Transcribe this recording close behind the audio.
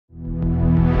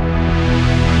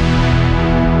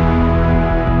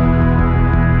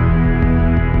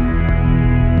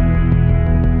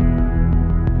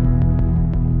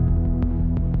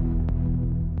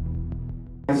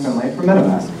from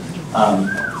MetaMask.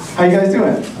 How you guys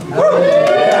doing?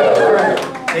 Yeah, all right.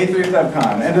 Day 3 of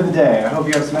Devcon, end of the day. I hope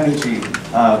you have some energy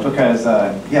because,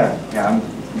 I'm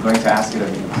going to ask it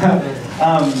of you.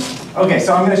 Okay,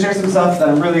 so I'm going to share some stuff that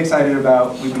I'm really excited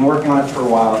about. We've been working on it for a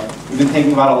while. We've been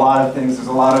thinking about a lot of things. There's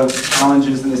a lot of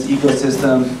challenges in this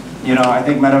ecosystem. You know, I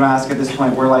think MetaMask at this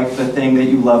point, we're like the thing that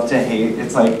you love to hate.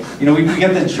 It's like, you know, we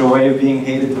get the joy of being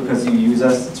hated because you use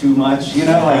us too much, you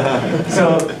know? Like,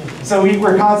 so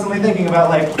we're constantly thinking about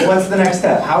like, what's the next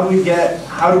step? How do we get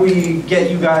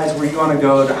you guys where you want to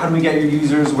go? How do we get your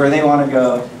users where they want to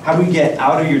go? How do we get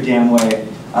out of your damn way?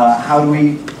 How do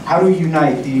we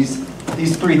unite these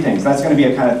 3 things? That's going to be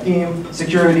a kind of theme: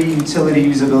 security, utility,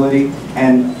 usability.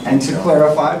 And to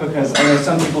clarify, because I know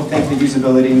some people think that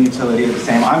usability and utility are the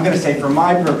same, I'm going to say for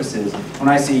my purposes, when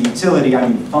I say utility, I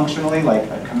mean functionally, like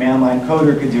a command line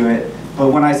coder could do it.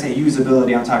 But when I say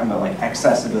usability, I'm talking about like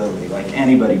accessibility, like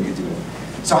anybody could do it.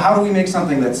 So how do we make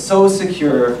something that's so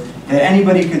secure that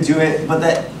anybody could do it, but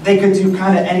that they could do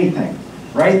kind of anything,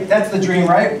 right? That's the dream,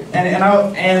 right? And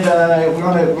we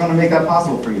want to make that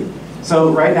possible for you.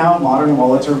 So right now, modern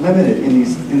wallets are limited in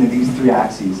these 3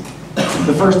 axes.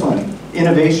 The first one,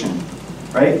 innovation,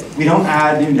 right? We don't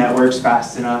add new networks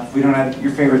fast enough. We don't add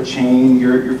your favorite chain,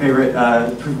 your favorite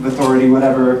proof of authority,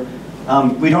 whatever.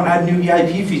 We don't add new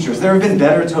EIP features. There have been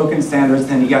better token standards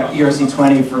than you got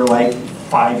ERC20 for like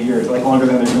 5 years, like longer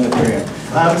than there's been Ethereum.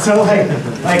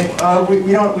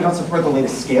 We don't support the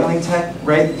latest scaling tech,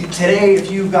 right? Today, if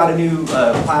you've got a new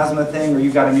Plasma thing or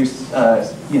you've got a new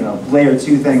layer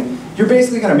 2 thing, you're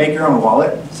basically going to make your own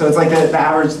wallet. So it's like the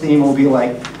average theme will be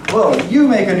like, whoa, you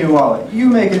make a new wallet, you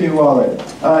make a new wallet.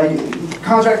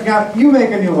 Contract account, you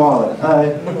make a new wallet.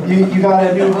 You got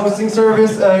a new hosting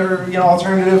service or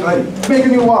alternative, make a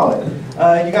new wallet.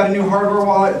 You got a new hardware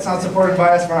wallet, it's not supported by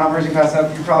us, we're not merging fast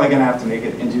enough, you're probably going to have to make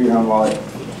it into your own wallet.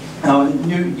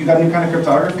 You got a new kind of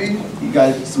cryptography, you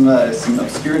got some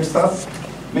obscured stuff,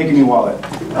 make a new wallet.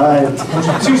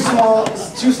 Too slow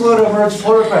to merge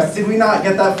pull requests. Did we not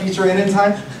get that feature in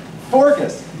time? Fork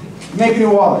us. Make a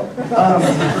new wallet.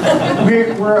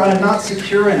 We're not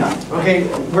secure enough. Okay,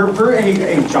 we're a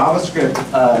JavaScript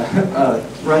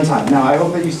runtime. Now, I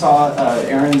hope that you saw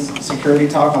Aaron's security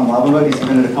talk on Lava Mode. He's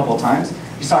given it a couple times.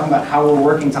 He's talking about how we're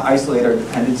working to isolate our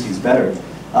dependencies better,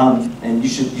 and you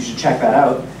should check that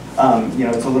out.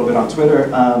 It's a little bit on Twitter.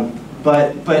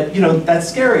 But that's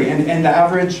scary. And the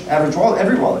average wallet,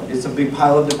 every wallet, is a big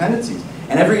pile of dependencies.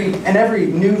 And every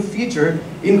new feature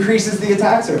increases the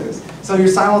attack surface. So you're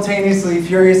simultaneously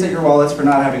furious at your wallets for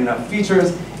not having enough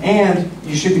features, and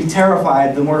you should be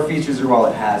terrified the more features your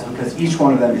wallet has, because each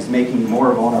one of them is making you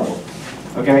more vulnerable.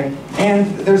 Okay? And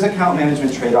there's account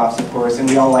management trade-offs, of course, and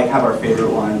we all have our favorite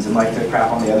ones and like to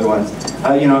crap on the other ones.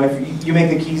 If you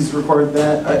make the keys record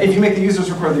if you make the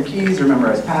users record their keys or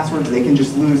memorize passwords, they can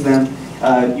just lose them.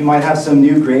 You might have some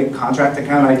new great contract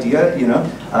account idea.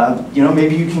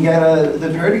 Maybe you can get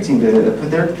the parity team to put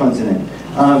their funds in it.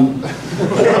 And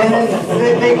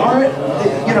then they aren't.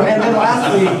 And then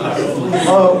lastly,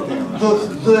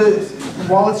 the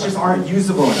wallets just aren't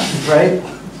usable enough, right?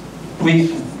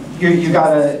 You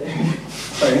gotta.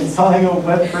 Sorry, installing a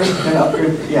web first and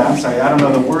upgrade. Yeah, I'm sorry, I don't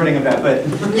know the wording of that, but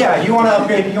yeah, you want to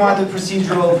upgrade. You want the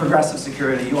procedural, progressive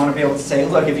security. You want to be able to say,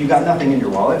 look, if you've got nothing in your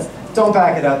wallet, don't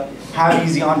back it up. Have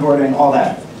easy onboarding, all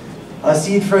that.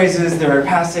 Seed phrases, they're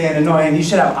passe and annoying. You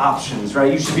should have options,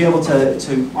 right? You should be able to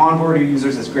onboard your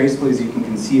users as gracefully as you can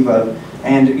conceive of.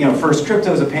 And first,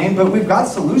 crypto is a pain, but we've got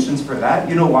solutions for that.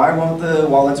 Why won't the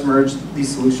wallets merge these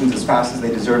solutions as fast as they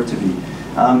deserve to be?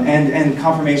 And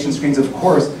confirmation screens, of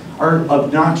course, are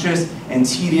obnoxious and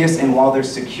tedious, and while they're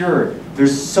secure,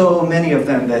 there's so many of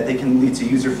them that they can lead to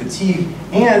user fatigue.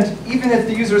 And even if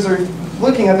the users are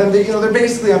looking at them, they're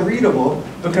basically unreadable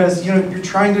because you're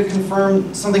trying to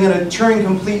confirm something in a Turing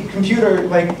complete computer.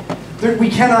 We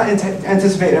cannot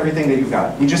anticipate everything that you've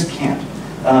got. We just can't.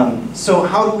 So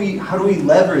how do we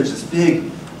leverage this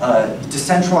big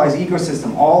decentralized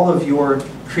ecosystem, all of your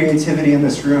creativity in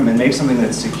this room, and make something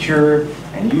that's secure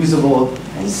and usable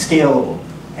and scalable,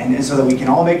 and so that we can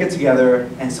all make it together,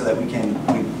 and so that we can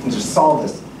just solve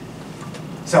this.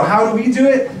 So how do we do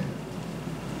it?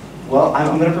 Well,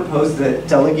 I'm going to propose that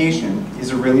delegation is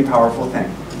a really powerful thing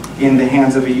in the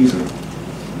hands of a user.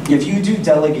 If you do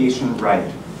delegation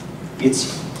right,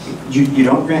 you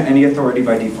don't grant any authority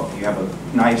by default. You have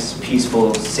a nice,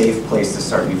 peaceful, safe place to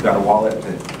start. You've got a wallet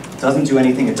that doesn't do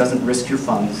anything. It doesn't risk your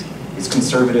funds. It's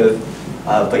conservative,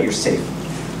 but you're safe.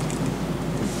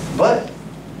 But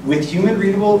with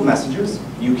human-readable messages,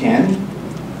 you can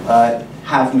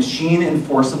have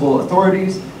machine-enforceable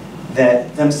authorities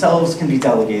that themselves can be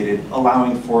delegated,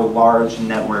 allowing for large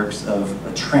networks of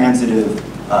transitive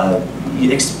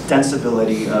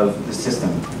extensibility of the system.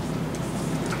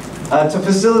 To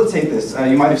facilitate this,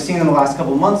 you might have seen in the last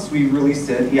couple of months, we released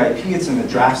an EIP. It's in the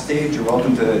draft stage. You're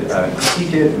welcome to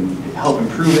critique it and help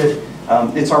improve it.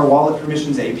 It's our wallet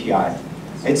permissions API.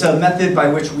 It's a method by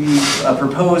which we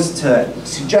propose to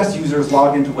suggest users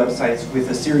log into websites with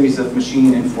a series of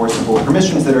machine enforceable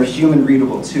permissions that are human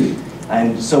readable too.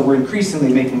 And so we're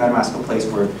increasingly making MetaMask a place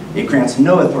where it grants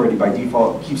no authority by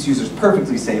default, keeps users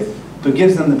perfectly safe, but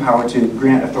gives them the power to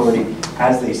grant authority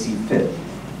as they see fit.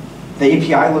 The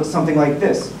API looks something like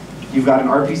this. You've got an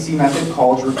RPC method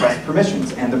called request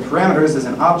permissions, and the parameters is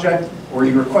an object where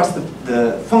you request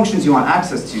the functions you want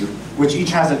access to, which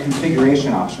each has a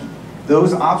configuration option.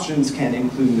 Those options can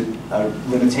include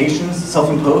limitations,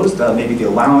 self-imposed, maybe the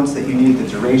allowance that you need, the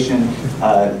duration.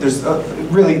 There's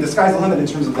really, the sky's the limit in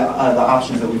terms of the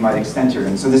options that we might extend here.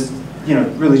 And so this,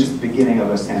 really just the beginning of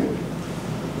a standard.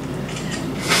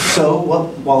 So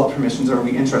what wallet permissions are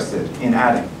we interested in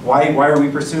adding? Why are we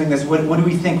pursuing this? What do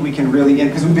we think we can really,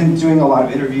 because we've been doing a lot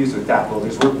of interviews with dapp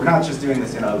builders. We're not just doing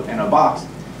this in a box.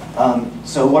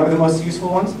 So what are the most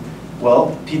useful ones?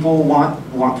 Well, people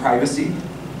want privacy.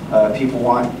 People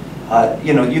want,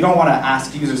 you don't want to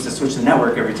ask users to switch the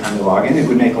network every time they log in. It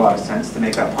would make a lot of sense to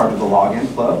make that part of the login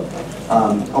flow.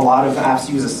 A lot of apps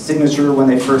use a signature when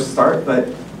they first start, but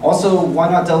also why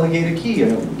not delegate a key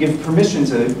and give permission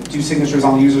to do signatures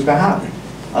on the user's behalf?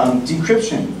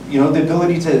 Decryption, the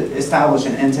ability to establish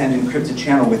an end-to-end encrypted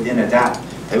channel within a dapp.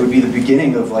 That would be the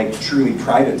beginning of truly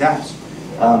private dapps.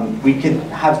 We could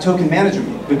have token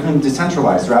management become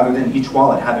decentralized rather than each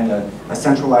wallet having a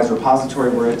centralized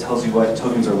repository where it tells you what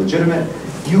tokens are legitimate.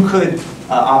 You could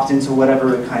opt into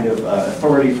whatever kind of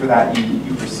authority for that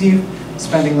you perceive.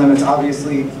 Spending limits,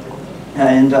 obviously.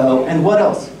 And what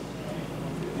else?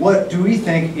 What do we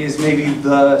think is maybe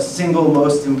the single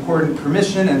most important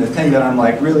permission and the thing that I'm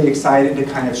really excited to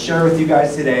kind of share with you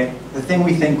guys today? The thing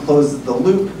we think closes the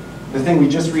loop. The thing we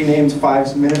just renamed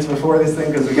 5 minutes before this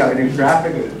thing because we got a new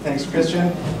graphic, thanks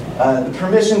Christian. The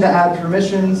permission to add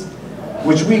permissions,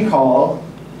 which we call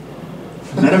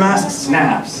MetaMask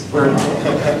snaps. It was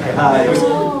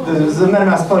a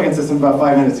MetaMask plugin system about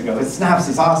 5 minutes ago. It snaps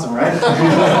is awesome, right? He's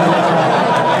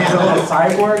a little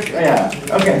cyborg? Yeah,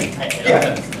 okay.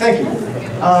 Yeah, thank you.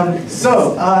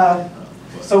 So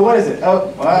what is it?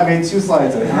 Oh, well, I made 2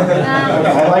 slides of it. Okay,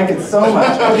 I like it so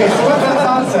much. Okay, so what's the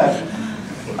concept?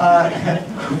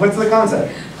 What's the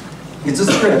concept? It's a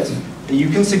script that you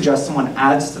can suggest someone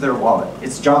adds to their wallet.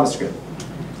 It's JavaScript.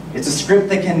 It's a script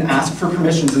that can ask for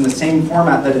permissions in the same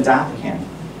format that a dapp can.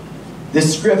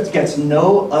 This script gets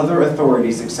no other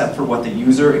authorities except for what the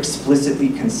user explicitly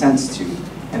consents to.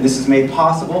 And this is made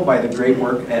possible by the great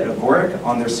work at Erik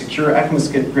on their secure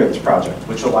ECMAScript project,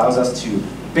 which allows us to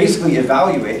basically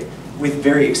evaluate with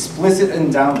very explicit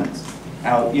endowments.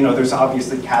 Now, there's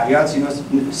obviously caveats.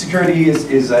 Security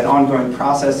is an ongoing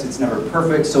process. It's never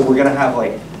perfect, so we're going to have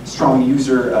strong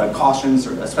user cautions,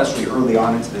 especially early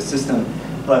on into the system.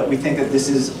 But we think that this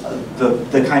is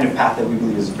the kind of path that we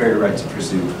believe is very right to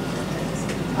pursue.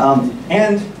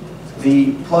 And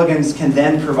the plugins can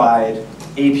then provide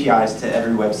APIs to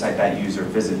every website that user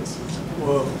visits.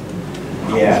 Whoa.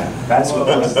 Yeah, that's what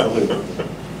closes the loop.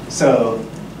 So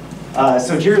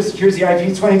here's the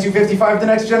IP 2255, the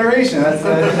next generation. That's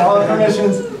the wallet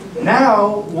permissions.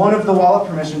 Now, one of the wallet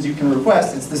permissions you can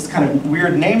request, it's this kind of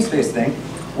weird namespace thing,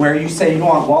 where you say you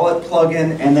want wallet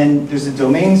plugin, and then there's a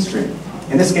domain string.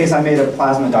 In this case, I made a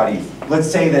plasma.eth. Let's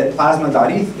say that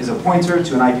plasma.eth is a pointer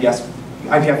to an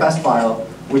IPFS file,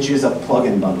 which is a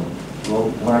plugin bundle.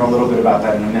 We'll learn a little bit about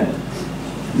that in a minute.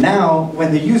 Now,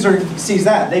 when the user sees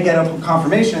that, they get a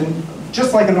confirmation,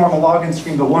 just like a normal login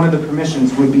screen, but one of the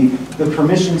permissions would be the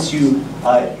permission to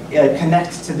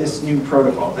connect to this new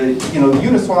protocol.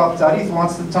 Uniswap.eth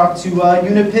wants to talk to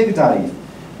unipig.eth.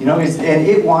 And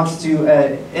it wants to,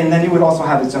 and then it would also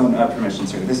have its own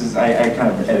permissions here. This is, I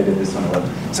kind of edited this one a little.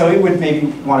 So it would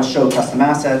maybe want to show custom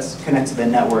assets, connect to the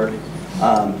network,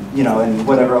 and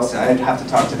whatever else. I'd have to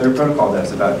talk to their protocol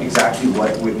devs about exactly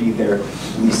what would be their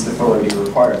least authority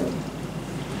requirement.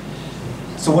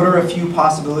 So what are a few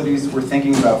possibilities we're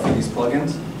thinking about for these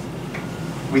plugins?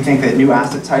 We think that new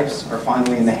asset types are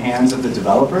finally in the hands of the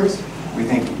developers. We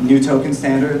think new token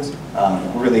standards.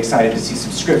 We're really excited to see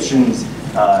subscriptions.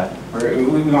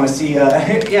 We want to see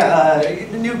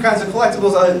new kinds of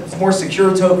collectibles, more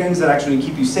secure tokens that actually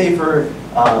keep you safer.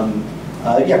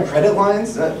 Credit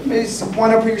lines. Why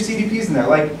not put your CDPs in there?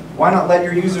 Why not let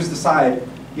your users decide?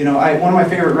 One of my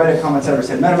favorite Reddit comments ever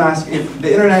said, MetaMask, if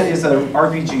the internet is an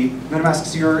RPG, MetaMask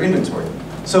is your inventory.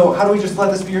 So how do we just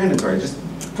let this be your inventory? Just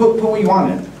put what you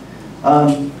want in it.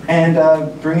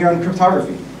 And bring your own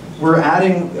cryptography. We're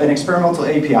adding an experimental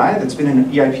API that's been in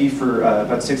EIP for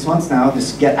about 6 months now,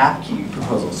 this get app key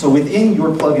proposal. So within your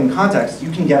plugin context,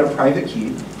 you can get a private key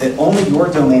that only your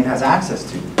domain has access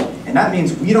to. And that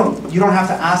means you don't have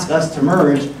to ask us to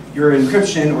merge your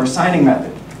encryption or signing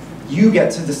method. You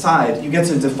get to decide, you get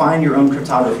to define your own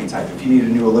cryptography type. If you need a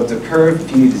new elliptic curve, if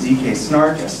you need a ZK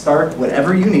snark, a Stark,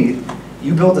 whatever you need,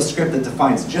 you build a script that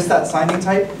defines just that signing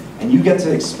type, and you get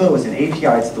to expose an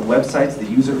API to the websites the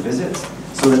user visits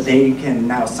so that they can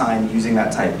now sign using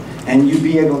that type. And you'd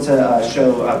be able to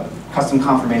show custom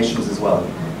confirmations as well.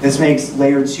 This makes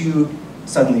layer 2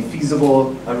 suddenly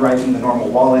feasible right in the normal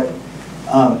wallet.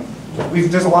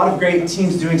 There's a lot of great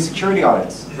teams doing security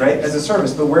audits, right, as a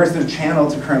service, but where's their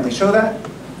channel to currently show that?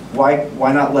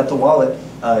 Why not let the wallet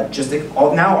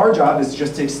now our job is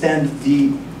just to extend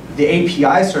the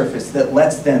API surface that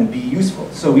lets them be useful.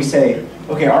 So we say,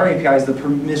 okay, our API is the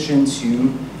permission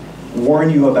to warn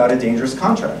you about a dangerous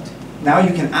contract. Now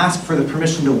you can ask for the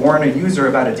permission to warn a user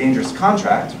about a dangerous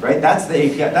contract, right? That's the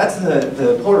API, that's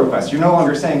the pull request. You're no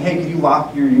longer saying, hey, could you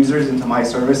lock your users into my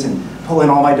service and pull in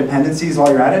all my dependencies while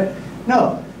you're at it?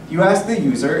 No, you ask the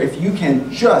user if you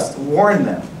can just warn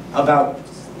them about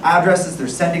addresses they're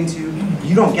sending to.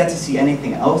 You don't get to see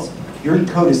anything else. Your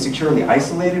code is securely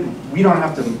isolated. We don't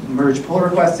have to merge pull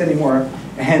requests anymore.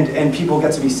 And people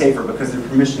get to be safer because they're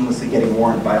permissionlessly getting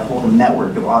warned by a whole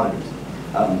network of auditors.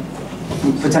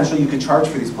 Potentially you could charge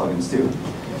for these plugins too.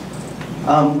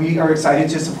 We are excited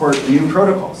to support new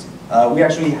protocols. We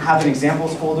actually have an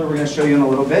examples folder we're going to show you in a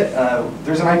little bit.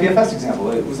 There's an IPFS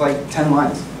example. It was like 10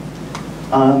 lines.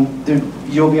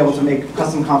 You'll be able to make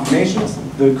custom confirmations.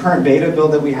 The current beta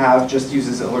build that we have just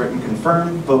uses alert and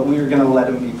confirm, but we're going to let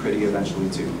them be pretty eventually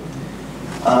too.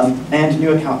 And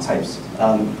new account types.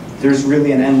 There's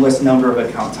really an endless number of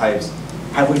account types.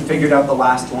 Have we figured out the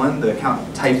last one, the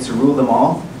account type to rule them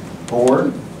all?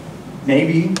 Or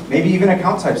maybe even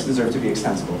account types deserve to be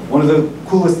extensible. One of the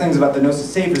coolest things about the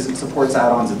Gnosis Safe is it supports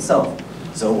add-ons itself.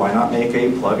 So why not make a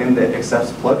plugin that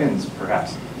accepts plugins,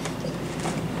 perhaps?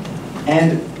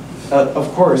 And of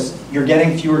course, you're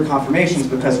getting fewer confirmations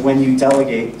because when you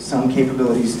delegate some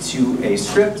capabilities to a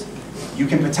script, you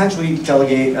can potentially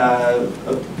delegate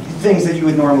things that you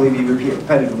would normally be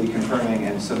repetitively confirming,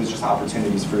 and so there's just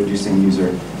opportunities for reducing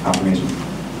user confirmation.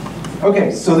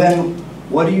 Okay, so then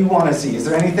what do you want to see? Is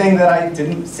there anything that I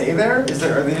didn't say there? Are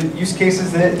there use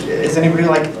cases that, is anybody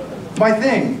like, my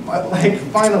thing, like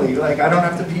finally, like I don't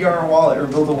have to PR a wallet or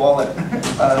build a wallet.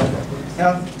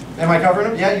 Yeah, am I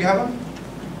covering them? Yeah, you have them?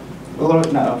 A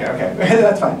little, no, okay,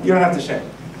 that's fine. You don't have to share.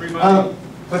 Free money.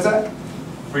 What's that?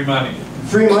 Free money.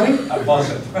 Free money? I bought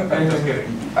it. I'm just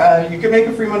kidding. You can make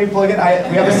a free money plugin.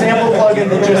 We have a sample plugin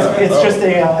that it's just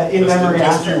a in-memory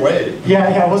asset.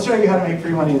 Yeah, we'll show you how to make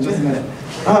free money in just a minute.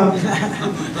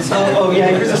 Oh yeah,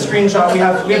 here's a screenshot. We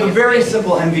have a very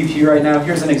simple MVP right now.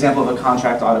 Here's an example of a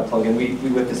contract audit plugin. We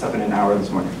whipped this up in an hour this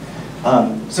morning.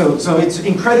 So it's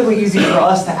incredibly easy for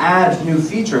us to add new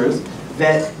features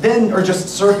that then are just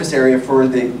surface area for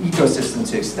the ecosystem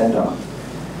to extend on.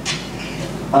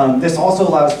 This also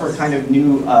allows for kind of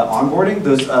new onboarding.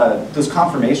 Those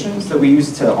confirmations that we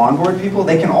use to onboard people,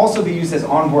 they can also be used as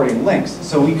onboarding links.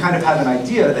 So we kind of have an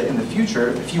idea that in the future,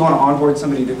 if you want to onboard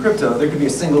somebody to crypto, there could be a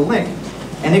single link.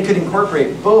 And it could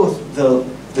incorporate both the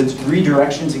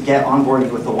redirection to get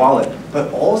onboarded with the wallet,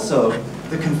 but also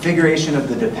the configuration of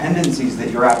the dependencies that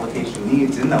your application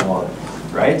needs in that wallet.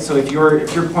 Right? So if your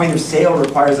point of sale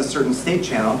requires a certain state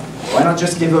channel, why not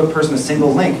just give a person a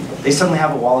single link? They suddenly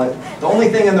have a wallet. The only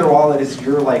thing in their wallet is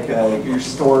your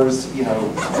store's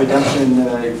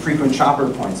redemption frequent shopper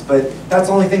points. But that's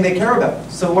the only thing they care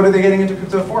about. So what are they getting into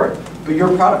crypto for? But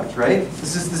your product, right?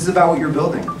 This is about what you're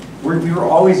building. We were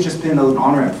always just been an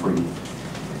on-ramp for you.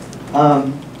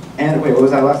 And wait, what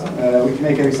was that last one? We can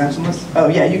make an extension list? Oh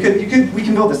yeah, we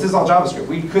can build this. This is all JavaScript.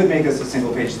 We could make this a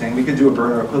single page thing. We could do a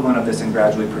burner equivalent of this and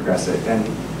gradually progress it. And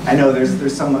I know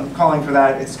there's some calling for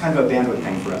that. It's kind of a bandwidth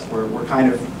thing for us. We're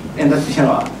kind of, and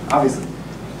obviously.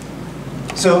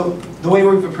 So the way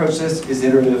we've approached this is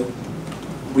iterative.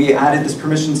 We added this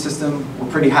permission system. We're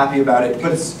pretty happy about it,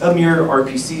 but it's a mere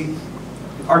RPC.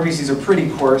 RPCs are pretty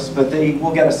coarse, but they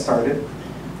will get us started.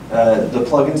 The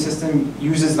plugin system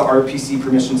uses the RPC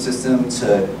permission system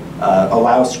to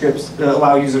allow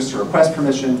users to request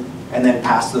permission and then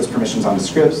pass those permissions on to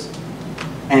scripts.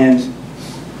 And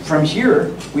from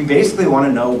here, we basically want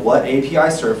to know what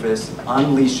API surface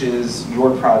unleashes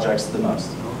your projects the most.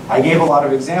 I gave a lot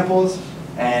of examples.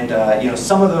 And you know,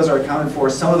 some of those are accounted for,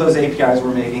 some of those APIs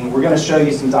we're making. We're going to show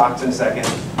you some docs in a second.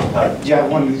 Do you have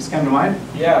one that just came to mind?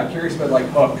 Yeah, I'm curious about like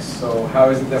hooks. So how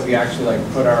is it that we actually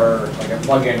like put our, like a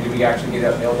plugin, do we actually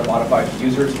get able to modify the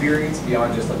user experience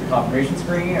beyond just like the confirmation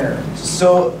screen, or?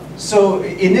 So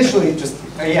initially, just,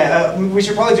 we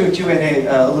should probably do a Q&A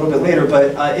a little bit later,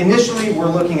 but initially we're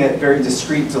looking at very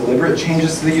discrete, deliberate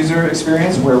changes to the user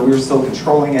experience where we're still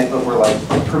controlling it, but we're like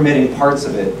permitting parts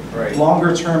of it. Right.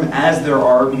 Longer term, as there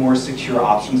are more secure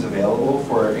options available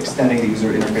for extending the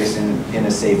user interface in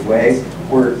a safe way,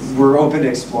 we're open to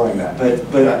exploring that.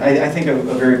 But I think a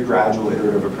very gradual,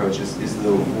 iterative approach is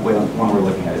the one we're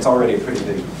looking at. It's already a pretty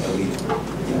big leap.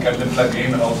 Can the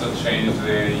plugin also change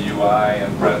the UI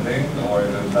and branding, or is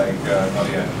it like not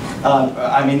yet?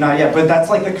 I mean, not yet, but that's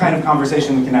like the kind of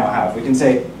conversation we can now have. We can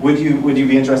say, would you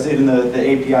be interested in the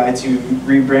API to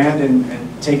rebrand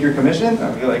and take your commission?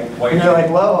 And you're like,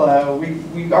 well,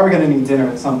 we are going to need dinner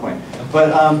at some point.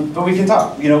 But we can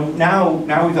talk. You know,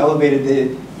 now we've elevated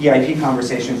the EIP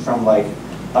conversation from like,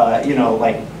 you know,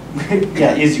 like,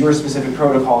 yeah, is your specific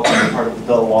protocol to be part of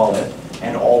the wallet?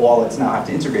 And all wallets now have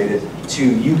to integrate it, to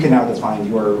you can now define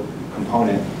your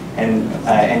component,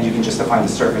 and you can just define the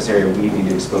surface area we need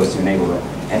to expose to enable it.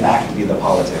 And that can be the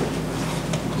politic.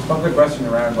 Just one quick question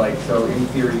around, like, so in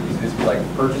theory, could this be like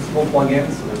purchasable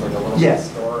plugins? So there's like a little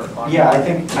store or contract? Yeah, I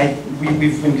think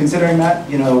we've been considering that.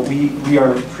 You know, we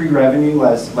are pre-revenue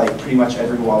as like pretty much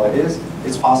every wallet is.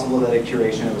 It's possible that a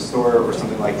curation of a store or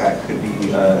something like that could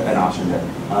be an option there.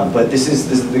 But this is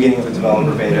the beginning of the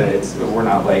developer beta. We're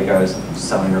not like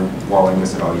selling or walling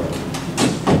this at all yet.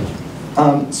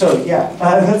 So yeah,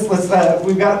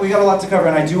 we've got a lot to cover,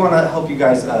 and I do want to help you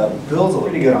guys build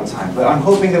pretty good on time. But I'm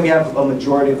hoping that we have a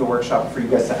majority of the workshop for you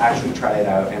guys to actually try it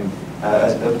out, and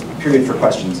a period for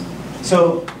questions.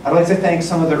 So I'd like to thank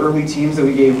some of the early teams that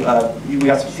we gave. We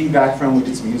got some feedback from. We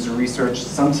did some user research.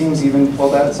 Some teams even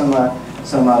pulled out some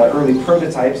early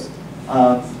prototypes.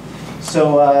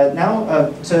 So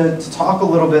now to talk a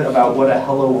little bit about what a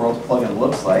Hello World plugin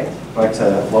looks like, I'd like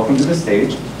to welcome to the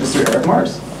stage Mr. Erik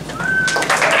Marks.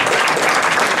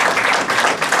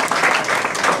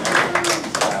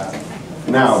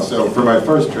 Now, so for my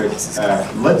first trick,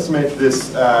 let's make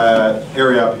this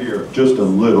area up here just a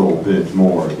little bit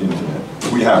more intimate.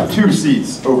 We have 2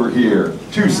 seats over here,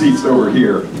 2 seats over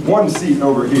here, 1 seat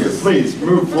over here. Please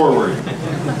move forward.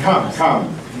 Come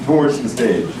towards the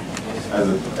stage,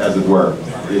 as it were,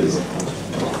 is.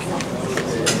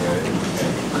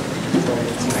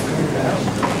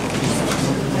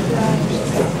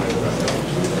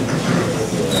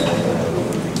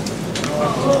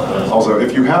 Also,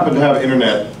 if you happen to have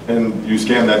internet and you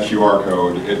scan that QR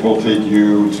code, it will take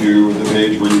you to the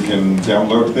page where you can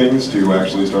download things to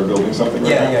actually start building something.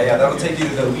 Right now. Yeah. That'll take you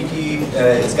to the wiki.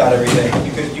 It's got everything.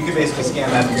 You could basically scan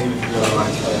that and leave if you really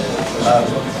want.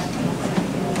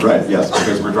 Right. Yes,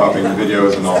 because we're dropping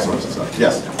videos and all sorts of stuff.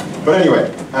 Yes. But anyway,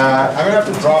 I'm going to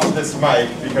have to drop this mic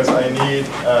because I need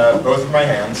both of my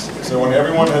hands. So when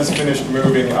everyone has finished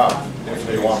moving up, if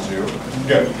they want to,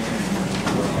 good.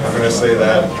 I'm going to say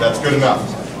that that's good enough.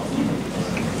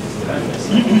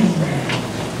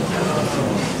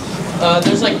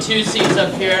 There's like 2 seats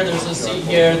up here. There's a seat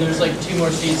here. There's like 2 more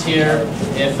seats here.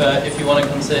 If you want to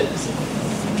come sit.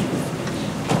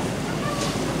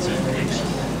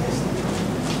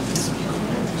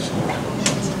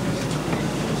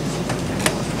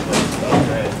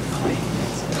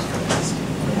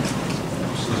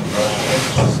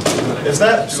 Is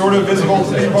that sort of visible to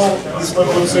people? This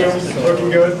little of Zoom looking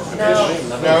good?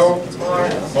 No?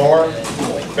 More?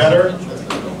 Better?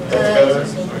 Better?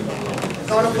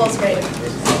 Go to full screen.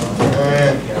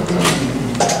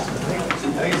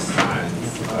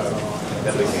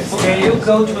 Can you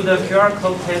go to the QR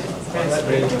code page?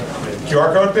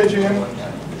 QR code page again?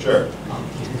 Sure.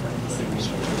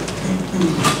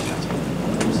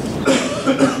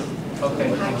 Okay.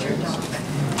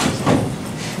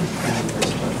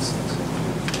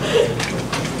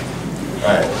 All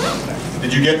right.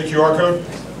 Did you get the QR code?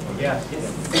 Yeah.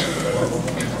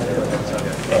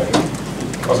 Right.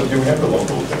 Also, do we have the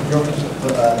local QR code?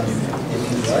 If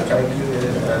you like, I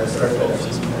can start it.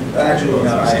 Actually,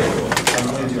 no, I'm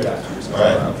going to do that. All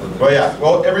right. Well, yeah.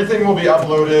 Well, everything will be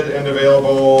uploaded and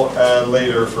available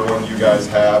later for when you guys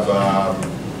have.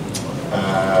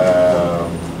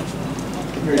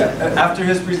 After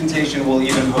his presentation, we'll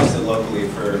even post it locally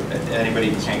for anybody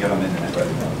who can't get on the internet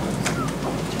right now.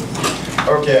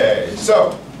 Okay,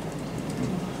 so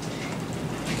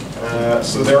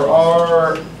there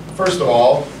are, first of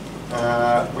all,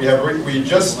 we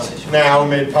just now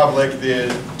made public the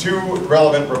 2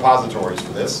 relevant repositories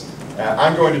for this.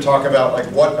 I'm going to talk about like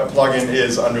what a plugin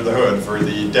is under the hood for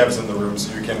the devs in the room,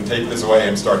 so you can take this away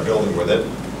and start building with it.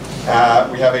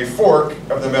 We have a fork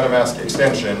of the MetaMask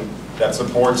extension that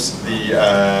supports the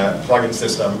plugin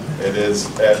system. It is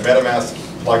a MetaMask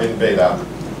plugin beta.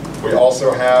 We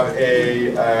also have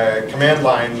a command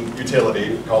line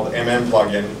utility called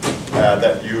plugin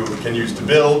that you can use to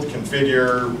build,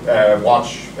 configure,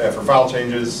 watch for file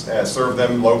changes, serve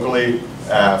them locally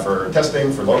for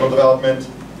testing, for local development.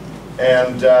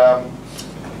 And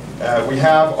we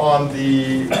have on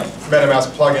the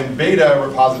MetaMask plugin beta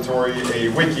repository a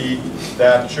wiki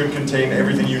that should contain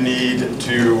everything you need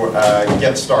to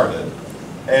get started.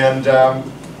 And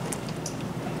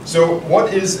so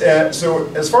what is, so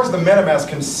as far as the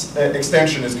MetaMask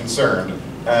extension is concerned,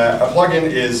 a plugin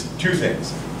is two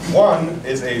things. One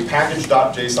is a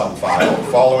package.json file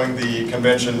following the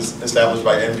conventions established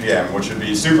by NPM, which should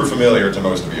be super familiar to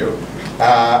most of you.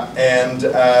 And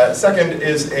second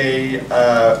is a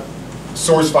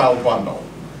source file bundle.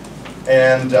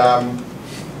 And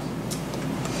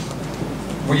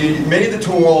we made the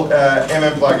tool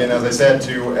plugin, as I said,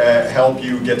 to help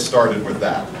you get started with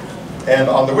that. And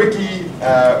on the wiki,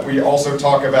 we also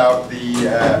talk about the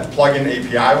plugin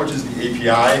API, which is the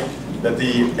API that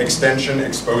the extension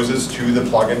exposes to the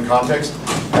plugin context.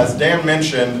 As Dan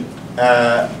mentioned,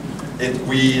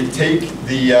 we take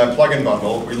the plugin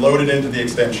bundle, we load it into the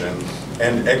extension,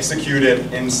 and execute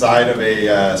it inside of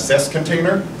a SES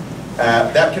container.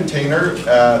 That container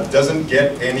doesn't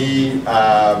get any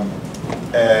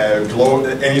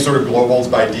sort of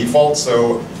globals by default,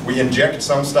 so we inject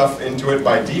some stuff into it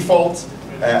by default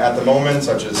at the moment,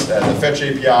 such as the fetch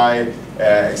API,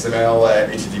 XML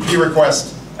HTTP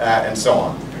request, and so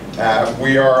on.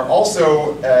 We are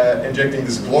also injecting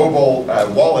this global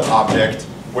wallet object,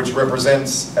 which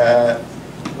represents,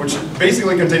 which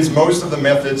basically contains most of the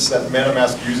methods that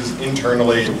MetaMask uses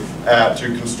internally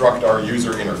to construct our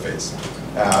user interface.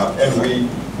 And we,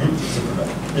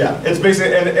 yeah, it's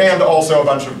basically, and also a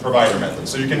bunch of provider methods.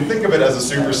 So you can think of it as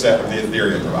a superset of the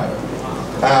Ethereum provider.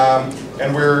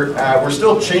 And we're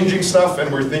still changing stuff,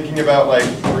 and we're thinking about, like,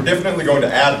 we're definitely going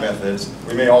to add methods.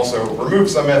 We may also remove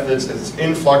some methods. It's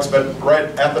in flux, but right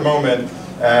at the moment,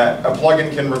 a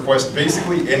plugin can request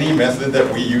basically any method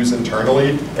that we use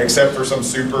internally, except for some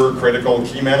super critical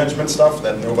key management stuff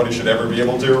that nobody should ever be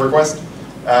able to request.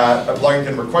 A plugin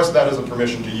can request that as a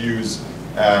permission to use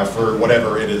for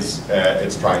whatever it is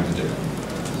it's trying to do.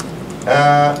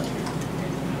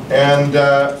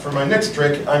 For my next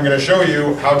trick, I'm going to show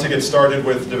you how to get started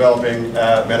with developing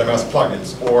MetaMask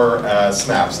plugins, or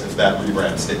snaps, if that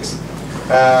rebrand sticks.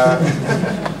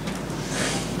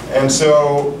 And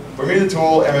so we made the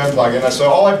tool plugin. So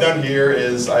all I've done here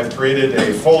is I've created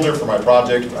a folder for my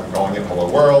project. I'm calling it Hello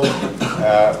World,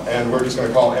 and we're just going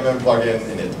to call plugin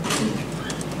init.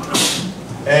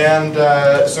 And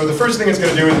so the first thing it's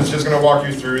going to do is it's just going to walk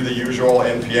you through the usual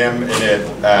npm init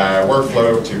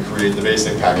workflow to create the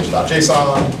basic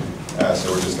package.json.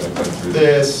 So we're just going to click through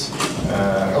this.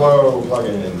 Hello,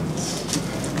 plugins.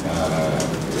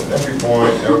 Entry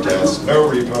point, no test, no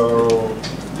repo.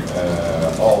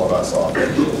 All of us off.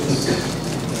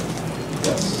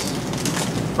 Yes.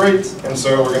 Great. And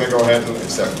so we're going to go ahead and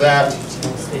accept that.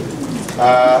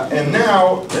 And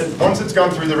now, once it's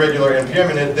gone through the regular npm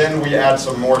init, then we add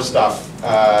some more stuff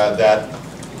that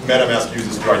MetaMask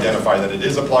uses to identify that it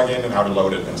is a plugin and how to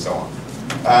load it and so on.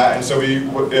 And so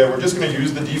we're just going to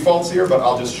use the defaults here, but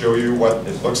I'll just show you what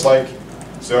it looks like.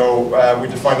 So we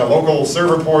define a local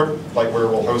server port, like where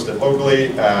we'll host it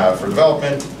locally for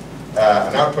development,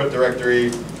 an output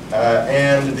directory,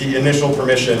 and the initial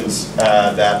permissions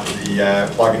that the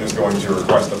plugin is going to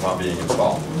request upon being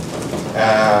installed.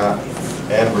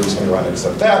 And we're just going to run and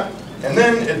accept that. And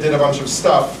then it did a bunch of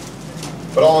stuff,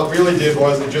 but all it really did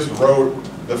was it just wrote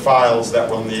the files that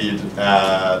we'll need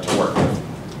to work with.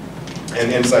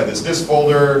 And inside this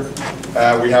folder,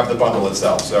 we have the bundle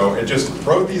itself. So it just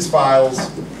wrote these files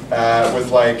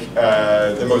with like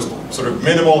the most sort of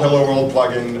minimal Hello World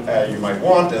plugin you might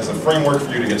want as a framework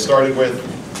for you to get started with,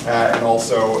 and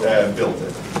also built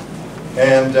it.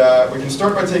 And we can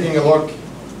start by taking a look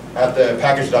at the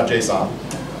package.json.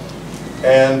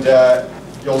 And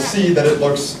you'll see that it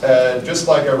looks just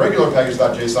like a regular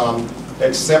package.json,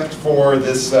 except for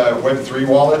this Web3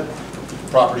 wallet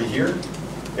property here.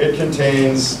 It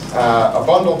contains a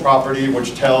bundle property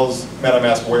which tells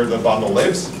MetaMask where the bundle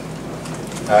lives.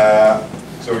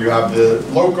 So you have the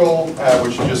local,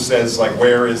 which just says like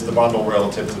where is the bundle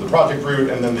relative to the project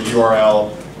root, and then the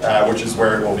URL, which is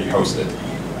where it will be hosted.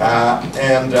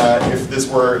 If this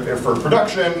were for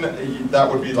production,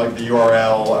 that would be like the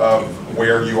URL of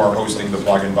where you are hosting the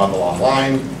plugin bundle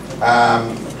online.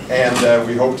 And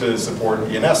we hope to support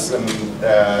ENS and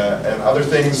other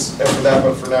things for that,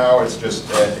 but for now it's just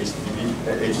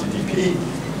HTTP.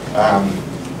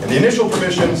 And the initial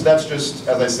permissions, that's just,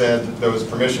 as I said, those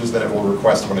permissions that it will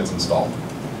request when it's installed.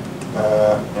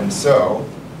 And so,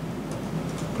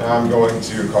 now I'm going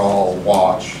to call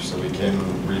watch so we can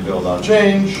rebuild on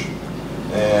change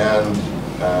and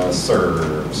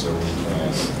serve so we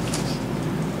can,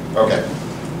 okay.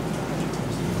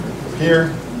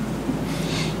 Here,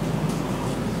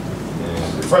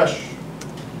 and refresh.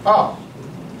 Ah,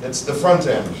 it's the front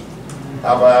end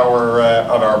of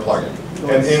our plugin.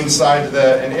 And inside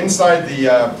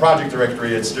the project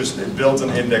directory, it's just it builds an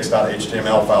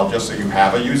index.html file just so you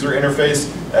have a user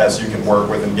interface so you can work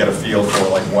with and get a feel for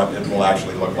like what it will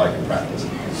actually look like in practice.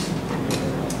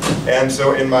 And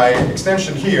so in my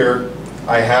extension here,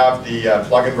 I have the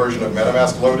plugin version of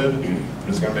MetaMask loaded. I'm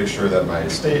just going to make sure that my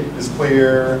state is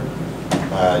clear.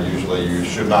 Usually you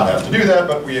should not have to do that,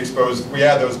 but we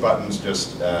add those buttons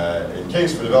just in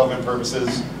case for development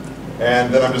purposes.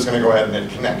 And then I'm just going to go ahead and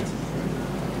hit connect.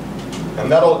 And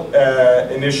that'll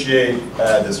initiate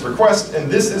this request.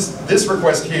 And this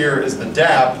request here is the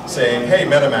dapp saying, hey,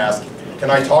 MetaMask,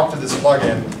 can I talk to this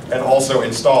plugin and also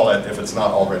install it if it's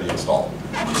not already installed?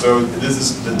 So this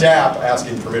is the dapp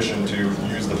asking permission to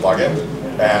use the plugin.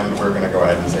 And we're going to go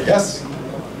ahead and say yes.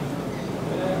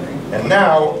 And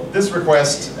now this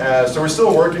request, so we're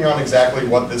still working on exactly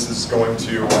what this is going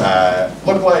to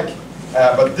look like.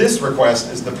 But this request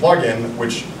is the plugin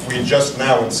which we just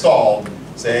now installed,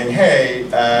 saying, hey,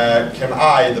 can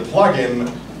I, the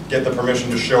plugin, get the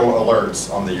permission to show alerts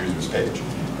on the user's page?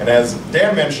 And as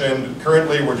Dan mentioned,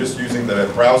 currently we're just using the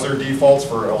browser defaults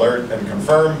for alert and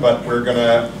confirm, but we're going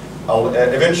to,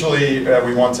 eventually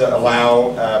we want to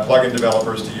allow plugin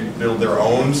developers to build their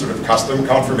own sort of custom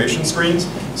confirmation screens.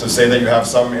 So say that you have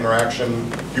some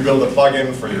interaction, you build a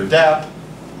plugin for your dapp,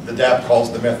 the dapp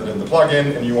calls the method in the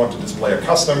plugin, and you want to display a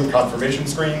custom confirmation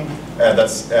screen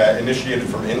that's initiated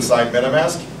from inside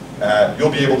MetaMask,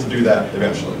 you'll be able to do that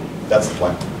eventually. That's the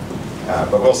plan.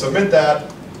 But we'll submit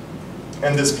that.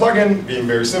 And this plugin, being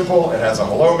very simple, it has a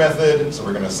hello method, so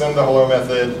we're going to send the hello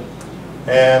method.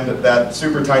 And that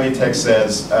super tiny text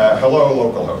says,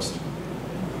 hello localhost.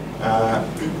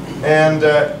 And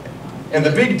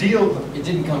the big deal... It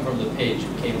didn't come from the page,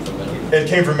 it came from MetaMask. It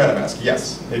came from MetaMask,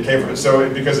 yes. It came from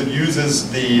it. Because it uses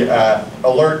the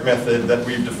alert method that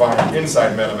we've defined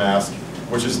inside MetaMask,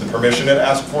 which is the permission it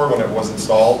asked for when it was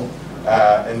installed.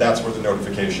 And that's where the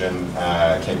notification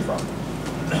came from.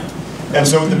 And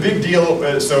so the big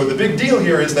deal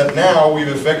here is that now we've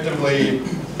effectively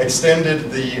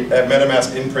extended the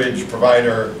MetaMask in-page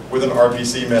provider with an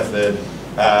RPC method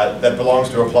that belongs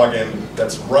to a plugin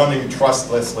that's running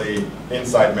trustlessly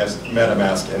inside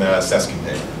MetaMask in a SES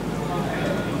container.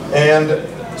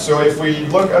 And so if we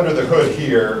look under the hood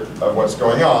here of what's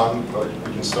going on,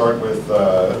 we can start with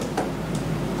the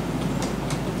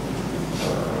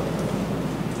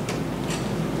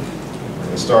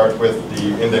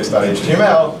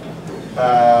index.html.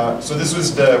 So this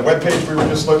was the web page we were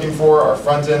just looking for, our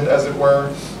front end, as it were.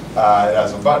 It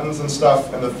has some buttons and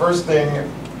stuff. And the first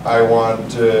thing I want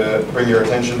to bring your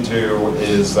attention to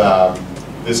is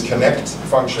this connect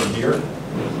function here.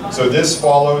 So this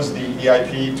follows the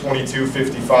EIP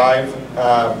 2255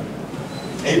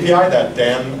 API that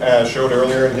Dan showed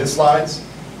earlier in his slides.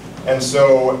 And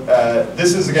so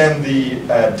this is, again, the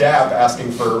dapp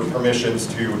asking for permissions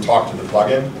to talk to the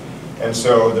plugin. And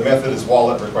so the method is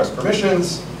wallet request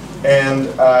permissions. And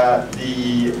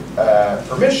the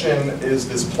permission is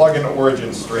this plugin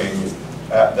origin string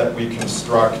that we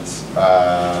construct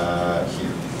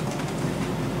here.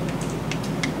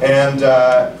 And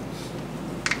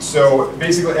so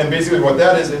basically what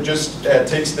that is, it just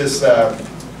takes this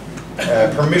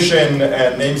permission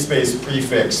and namespace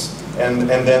prefix and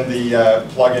then the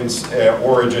plugin's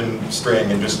origin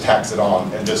string and just tacks it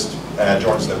on and just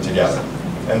joins them together.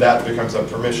 And that becomes a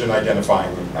permission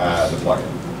identifying the plugin.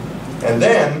 And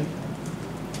then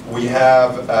we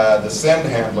have the send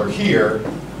handler here,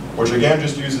 which again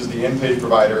just uses the in-page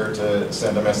provider to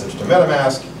send a message to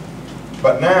MetaMask.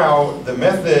 But now the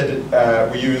method,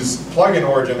 we use plugin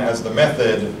origin as the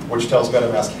method, which tells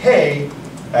MetaMask, hey,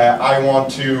 I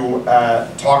want to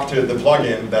talk to the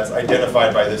plugin that's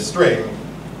identified by this string.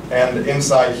 And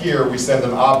inside here, we send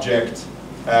an object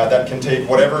that can take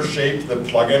whatever shape the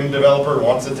plugin developer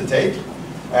wants it to take.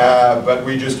 But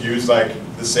we just use like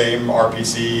the same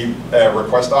RPC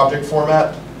request object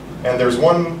format. And there's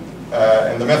one,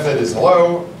 and the method is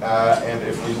hello. And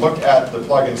if we look at the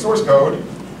plugin source code,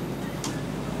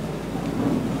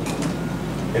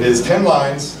 it is 10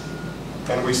 lines,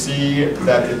 and we see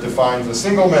that it defines a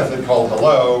single method called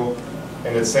hello,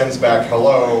 and it sends back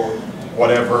hello,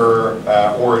 whatever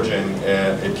origin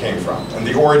it came from. And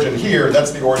the origin here,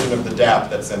 that's the origin of the dapp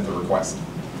that sent the request.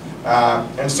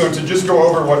 And so to just go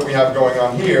over what we have going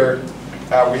on here,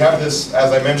 we have this,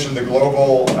 as I mentioned, the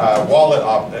global wallet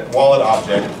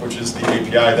object, which is the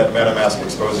API that MetaMask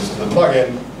exposes to the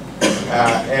plugin.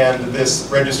 And this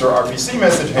register RPC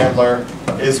message handler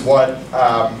is what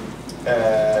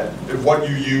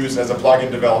you use as a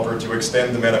plugin developer to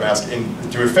extend the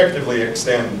MetaMask to effectively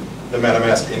extend the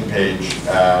MetaMask in-page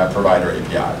provider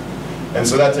API. And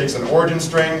so that takes an origin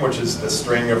string, which is the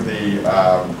string of the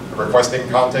requesting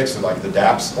context, so like the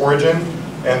dapp's origin,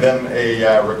 and then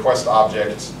a request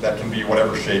object that can be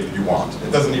whatever shape you want.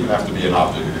 It doesn't even have to be an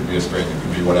object, it could be a string, it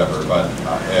could be whatever, but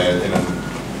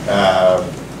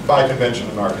by convention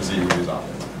in RPC we use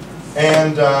object.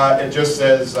 And it just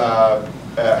says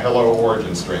hello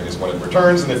origin string is what it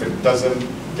returns, and if it doesn't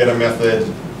get a method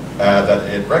that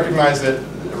it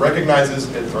recognizes,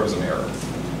 it throws an error.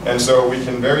 And so we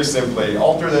can very simply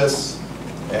alter this,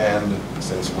 and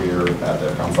since we're at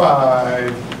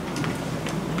Devcon5,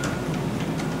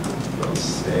 we'll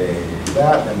say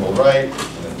that, and we'll write,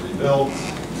 and then rebuild,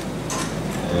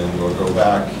 and we'll go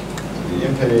back to the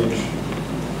in-page.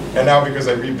 And now because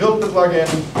I rebuilt the plugin,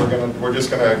 we're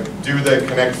just gonna do the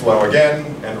connect flow again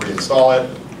and reinstall it.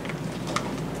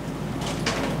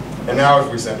 And now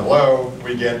if we send hello,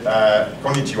 we get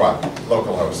konnichiwa,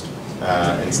 localhost,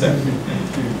 instead.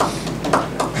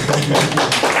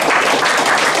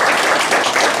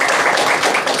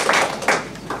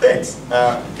 Thanks.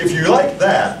 If you like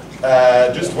that,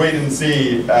 just wait and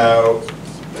see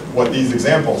what these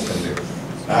examples can do.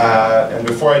 And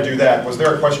before I do that, was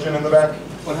there a question in the back?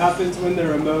 What happens when the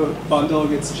remote bundle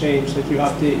gets changed, like you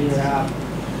update your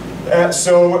app?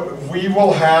 So we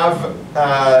will have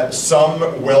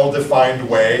some well-defined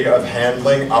way of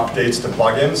handling updates to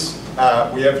plugins.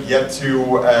 We have yet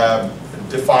to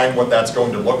define what that's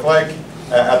going to look like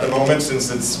at the moment, since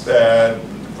it's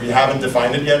we haven't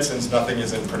defined it yet, since nothing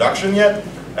is in production yet.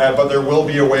 But there will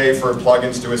be a way for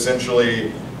plugins to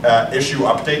essentially issue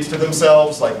updates to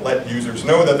themselves, like let users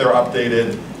know that they're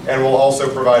updated, and we'll also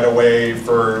provide a way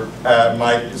for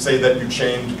say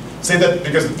that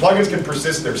because the plugins can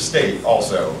persist their state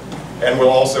also, and we'll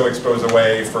also expose a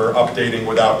way for updating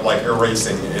without like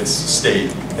erasing its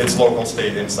state, its local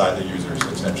state inside the user's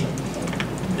extension.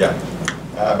 Yeah.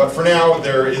 But for now,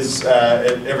 there is,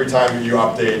 every time you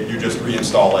update, you just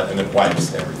reinstall it and it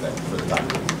wipes everything for the time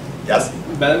being. Yes?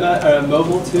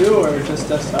 Mobile too, or just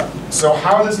desktop? So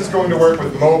how this is going to work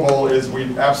with mobile is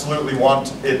we absolutely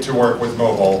want it to work with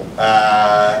mobile.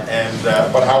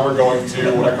 But how we're going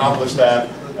to accomplish that.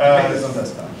 The beta's on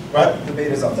desktop. What? The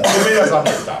beta's on desktop. The beta's on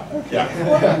desktop, yeah.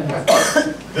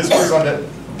 This was on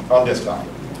desktop.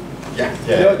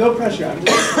 Yeah. No pressure, I'm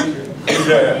just wondering.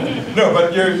 Yeah. No,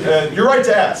 but you're right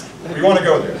to ask. We want to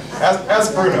go there.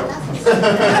 Ask Bruno.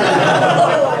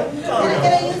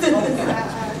 Can I use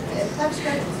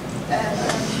TypeScript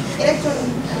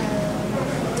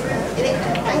With an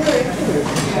Angular.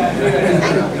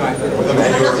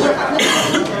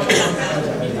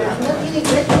 not really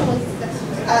working with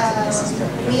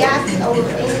React or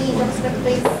any JavaScript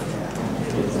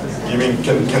based? You mean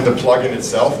can the plugin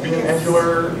itself be an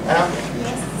Angular app?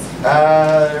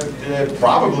 Yes.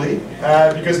 Probably,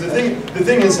 because the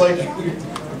thing is like,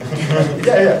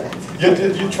 yeah.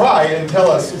 You try and tell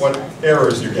us what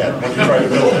errors you get when you try to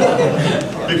build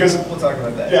it. Because We'll talk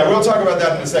about that. Yeah, we'll talk about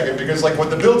that in a second. Because like what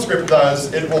the build script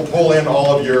does, it will pull in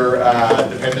all of your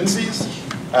dependencies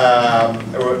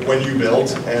when you build,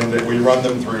 and we run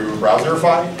them through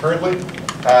Browserify currently.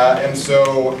 And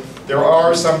so there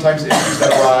are sometimes issues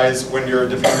that arise when your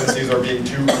dependencies are being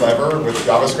too clever with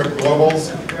JavaScript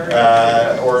globals,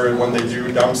 or when they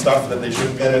do dumb stuff that they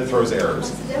shouldn't, then it throws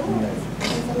errors.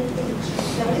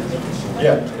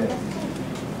 Yeah.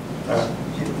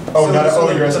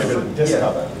 You're asking about the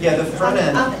desktop. Yeah, the front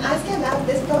end. I'm asking about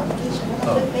desktop application,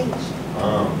 not the page.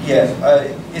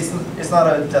 It's not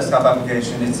a desktop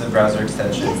application, it's a browser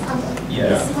extension.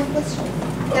 Yes, this is my question.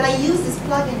 Can I use this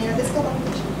plugin in a desktop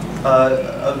application?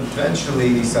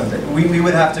 Eventually, someday. We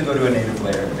would have to go to a native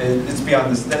layer. It's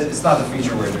beyond this. It's not the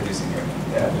feature we're introducing here.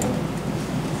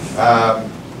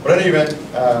 But in any event,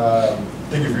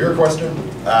 thank you for your question.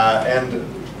 And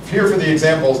here for the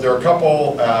examples, there are a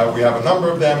couple. We have a number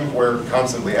of them. We're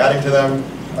constantly adding to them.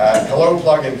 Hello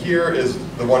plugin here is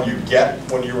the one you get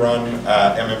when you run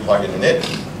mmplugin init.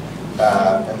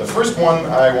 And the first one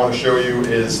I want to show you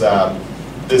is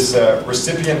this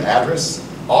recipient address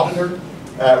auditor,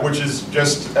 which is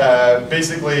just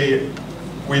basically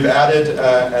we've added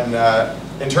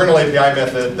internal API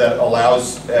method that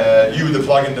allows you, the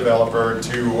plugin developer,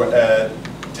 to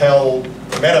tell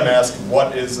MetaMask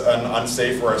what is an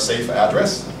unsafe or a safe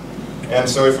address. And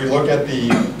so if we look at the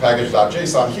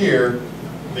package.json here,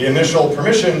 the initial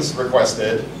permissions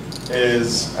requested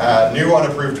is new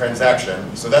unapproved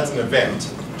transaction. So that's an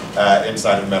event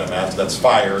inside of MetaMask that's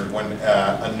fired when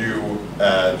a new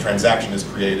transaction is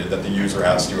created that the user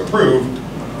has to approve.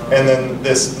 And then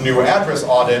this new address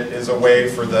audit is a way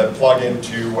for the plugin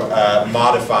to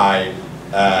modify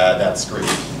that screen.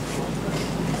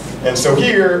 And so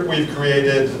here we've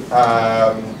created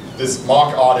this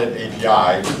mock audit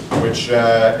API, which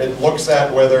it looks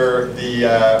at whether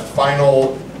the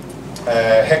final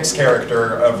hex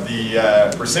character of the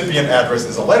recipient address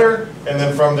is a letter, and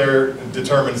then from there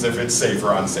determines if it's safe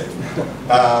or unsafe.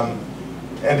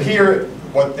 And here,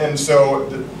 what this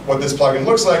plugin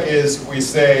looks like is we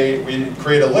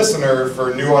create a listener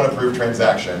for new unapproved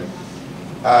transaction,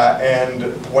 and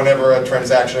whenever a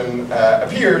transaction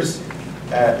appears,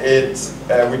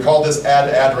 we call this add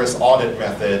address audit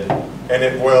method, and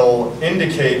it will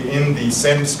indicate in the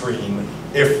send screen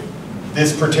if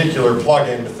this particular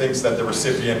plugin thinks that the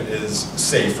recipient is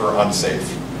safe or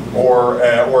unsafe, or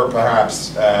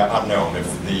perhaps unknown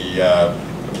if the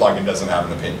plugin doesn't have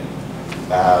an opinion.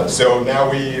 So now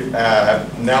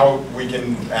we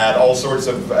can add all sorts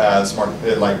of smart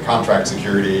like contract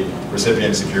security,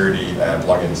 recipient security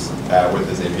plugins with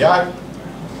this API.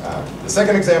 The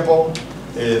second example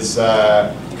is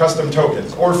custom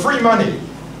tokens or free money.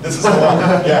 This is a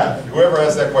lot. Yeah, whoever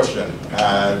asked that question,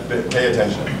 pay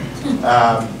attention.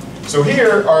 So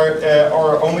here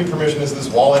our only permission is this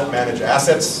wallet manage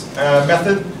assets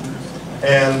method,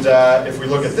 and if we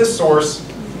look at this source,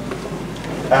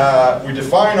 we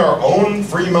define our own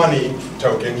free money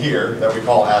token here that we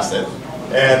call asset,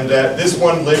 and this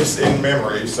one lives in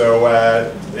memory, so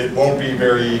it won't be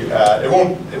it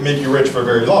won't make you rich for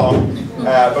very long.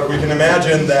 But we can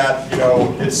imagine that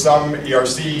it's some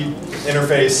ERC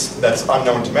interface that's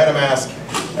unknown to MetaMask,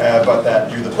 but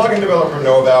that you, the plugin developer,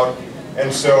 know about.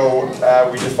 And so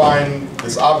we define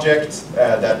this object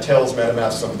that tells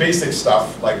MetaMask some basic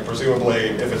stuff, like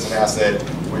presumably if it's an asset,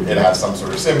 it has some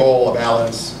sort of symbol, a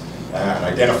balance, an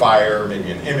identifier,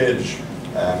 maybe an image,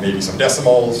 maybe some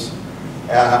decimals.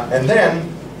 And then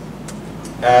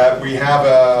we have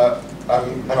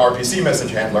an RPC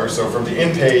message handler. So from the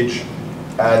in page,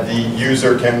 the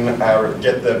user can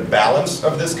get the balance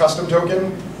of this custom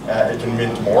token. It can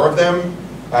mint more of them,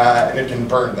 and it can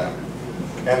burn them.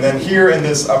 And then here in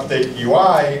this update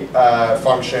UI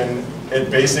function,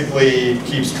 it basically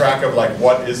keeps track of like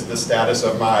what is the status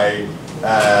of my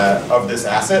of this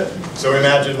asset. So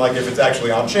imagine like if it's actually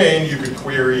on chain, you could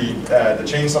query the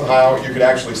chain somehow. You could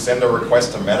actually send a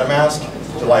request to MetaMask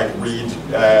to like read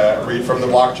from the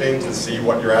blockchain to see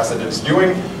what your asset is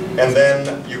doing, and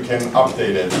then you can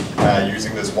update it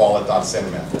using this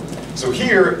wallet.send method. So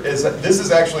this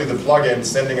is actually the plugin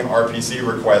sending an RPC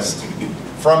request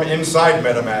from inside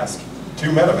MetaMask to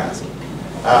MetaMask,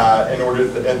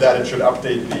 and that it should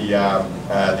update the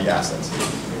assets.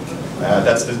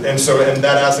 And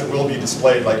that asset will be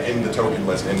displayed like in the token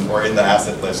list or in the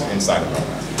asset list inside of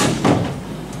MetaMask.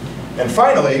 And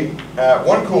finally,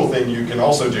 one cool thing you can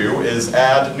also do is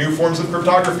add new forms of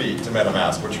cryptography to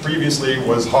MetaMask, which previously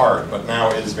was hard, but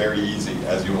now is very easy,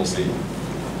 as you will see.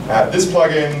 This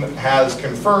plugin has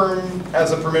confirm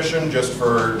as a permission just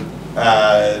for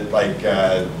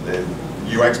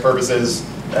UX purposes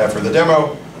for the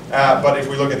demo. But if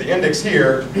we look at the index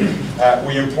here,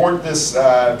 we import this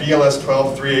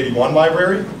BLS12.381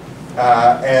 library,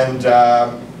 and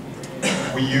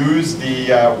we use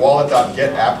the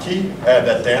wallet.getAppKey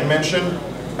that Dan mentioned.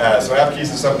 So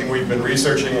AppKeys is something we've been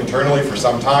researching internally for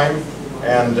some time,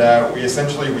 and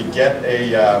we get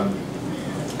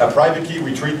a private key.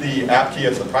 We treat the app key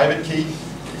as the private key.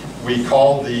 We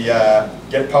call the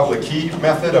getPublicKey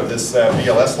method of this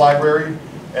BLS library,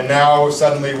 and now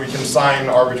suddenly we can sign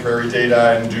arbitrary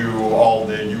data and do all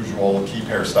the usual key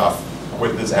pair stuff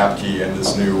with this app key and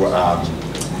this new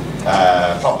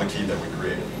public key that we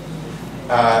created.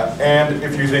 And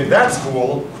if you think that's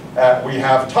cool, we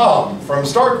have Tom from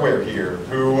Starkware here,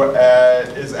 who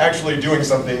is actually doing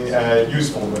something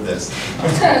useful with this.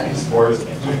 I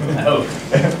hope.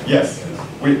 Yes,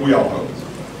 we all hope.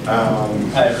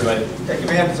 Hi everybody. Yeah, give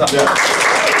me a hands up. Yeah.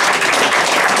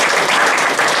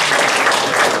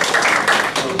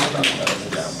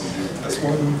 This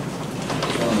one.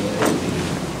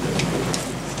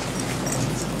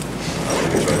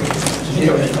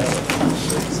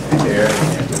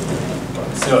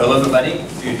 So hello everybody.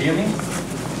 Do you hear me? I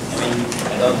mean,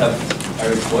 I don't have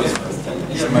Eric's voice, but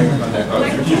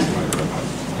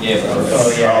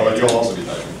Yeah, But you'll also be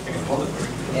typing.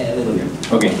 Yeah, a little bit.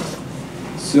 Okay,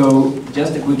 so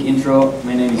just a quick intro.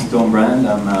 My name is Tom Brand.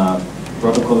 I'm a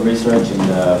protocol research and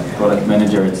product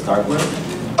manager at Starkware.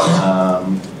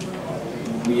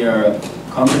 We are a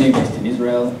company based in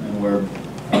Israel, and we're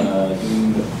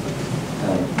doing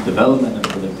development and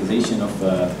productization of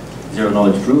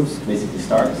zero-knowledge proofs, basically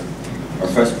stars. Our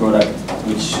first product,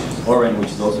 which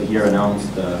is also here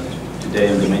announced today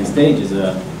on the main stage, is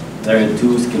a Layer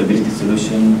 2 scalability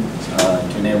solution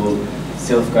to enable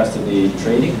self-custody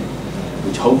trading,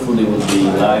 which hopefully will be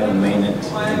live on mainnet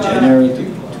in January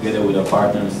together with our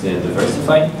partners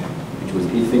Devcon5, which was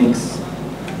Phoenix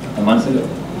a month ago.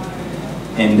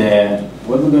 And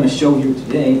what we're going to show here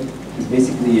today is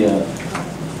basically a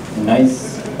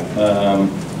nice, okay,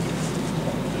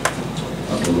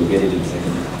 we'll get it in a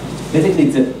second. Basically,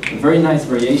 it's a very nice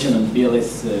variation on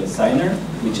BLS signer,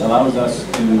 which allows us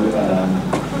to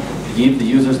give the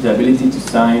users the ability to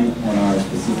sign on our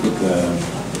specific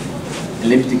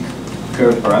elliptic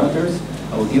curve parameters.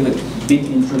 I will give a bit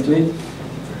intro to it.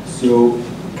 So,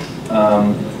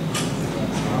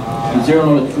 in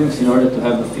zero-knowledge proofs, in order to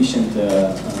have efficient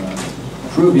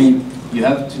proving, you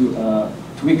have to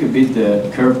tweak a bit the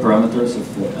curve parameters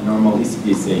of a normal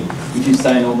ECDSA. If you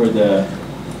sign over the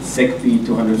SecP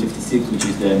 256, which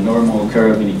is the normal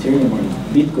curve in Ethereum or in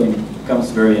Bitcoin, it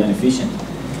becomes very inefficient.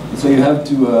 And so you have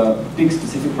to pick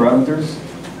specific parameters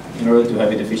in order to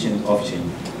have it efficient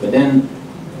off-chain. But then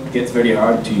it gets very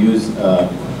hard to use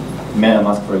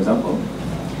Metamask, for example.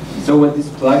 So what this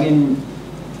plugin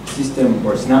system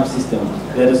or snap system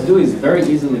let us do is very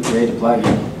easily create a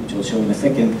plugin, which I'll show in a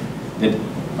second, that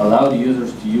allow the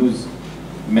users to use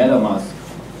Metamask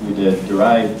with a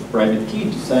derived private key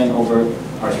to sign over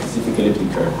our specific elliptic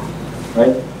curve,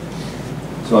 right?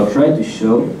 So I'll try to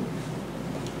show.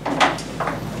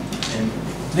 And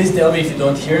please tell me if you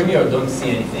don't hear me or don't see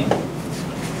anything.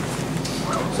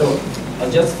 So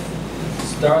I'll just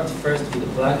start first with the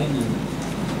plugin, and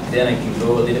then I can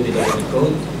go a little bit over the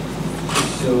code.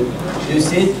 So do you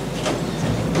see it?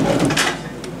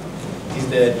 Is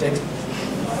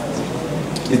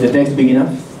the text big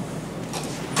enough?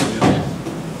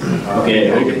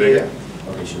 Okay. Make it bigger.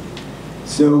 Okay, sure.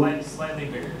 So Slightly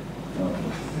bigger. okay.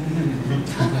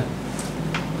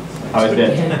 How is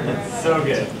that? So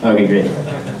good. Okay, great.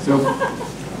 So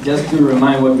just to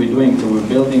remind what we're doing, so we're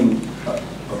building.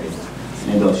 Okay,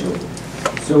 maybe I'll show it.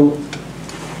 So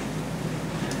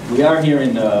we are here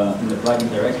in the plugin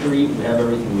directory. We have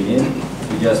everything we need.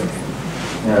 We just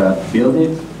build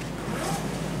it,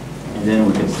 and then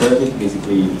we can serve it.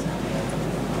 Basically,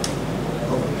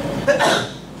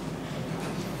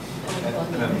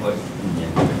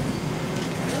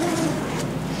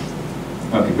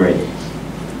 okay, great.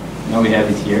 Now we have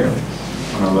it here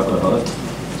on our local host.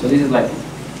 So this is like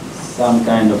some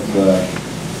kind of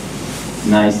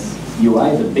nice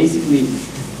UI, but basically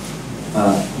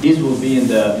this will be in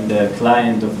the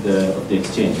client of the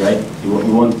exchange, right? It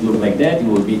won't look like that. It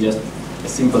will be just a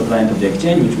simple client of the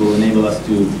exchange, which will enable us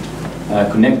to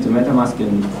connect to MetaMask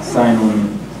and sign on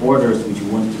orders which we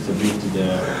want to submit to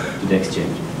the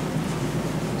exchange.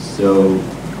 So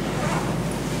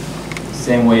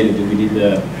same way that we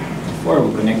did before,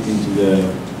 we're connecting to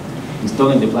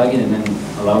installing the plugin and then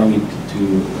allowing it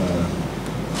to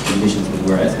conditions that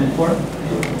we're asking for.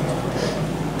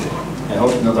 I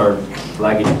hope not our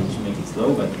plugin which make it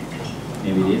slow, but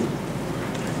maybe it is.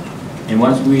 And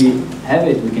once we have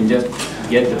it, we can just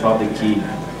get the public key.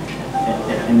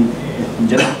 And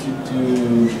just to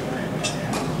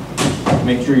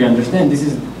make sure you understand, this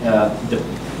is the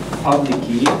public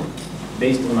key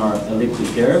based on our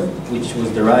elliptic curve, which was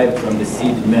derived from the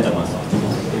seed in MetaMask,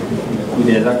 with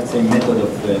the exact same method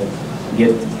of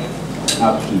get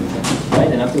app key,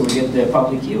 right? And after we get the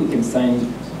public key, we can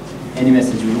sign any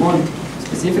message we want,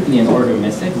 specifically an order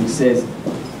message, which says,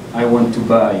 I want to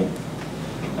buy,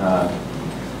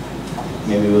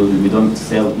 maybe we don't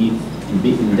sell it in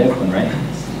Devcon, right?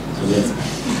 So let's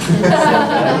sell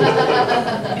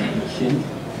that.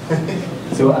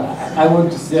 So I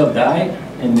want to sell DAI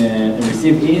and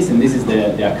receive ETH, and this is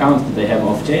the account that I have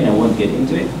off-chain. I won't get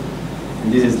into it.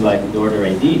 And this is like the order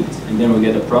ID, and then we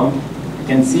get a prompt. You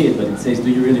can't see it, but it says, do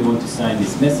you really want to sign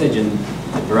this message and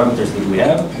the parameters that we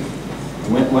have?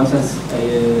 And once I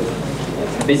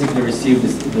basically receive the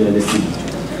seed,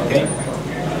 okay?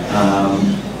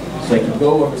 So I can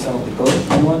go over some of the code if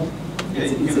you want.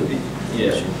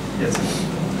 Yeah, sure. Yes.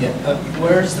 Yeah.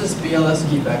 Where's this BLS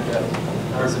key backed up?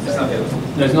 How is it backed up?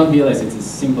 No, it's not BLS, it's a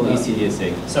simple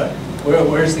ECDSA. Sorry.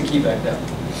 Where's the key backed up?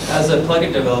 As a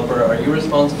plugin developer, are you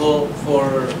responsible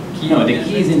for key No, the management?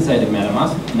 key is inside the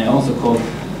MetaMask, and I also call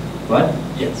What?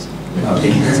 Yes.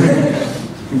 Okay.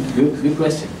 Good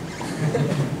question.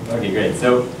 Okay, great.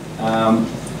 So,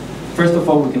 first of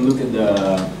all, we can look at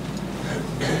the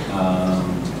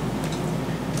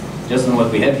just on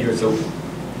what we have here. So,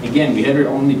 again, we have here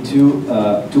only two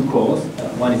calls.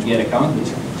 One is get account,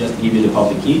 which just give you the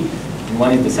public key, and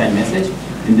one is the sign message.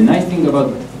 And the nice thing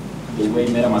about the way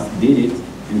MetaMask did it,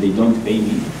 and they don't pay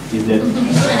me, is that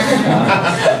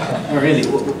really,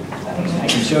 I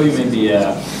can show you maybe.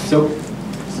 So,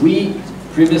 we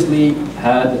previously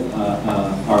had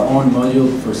our own module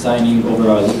for signing over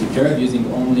our elliptic curve using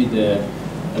only the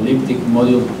elliptic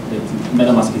module that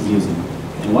MetaMask is using.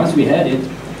 And once we had it,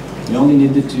 we only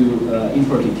needed to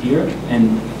import it here,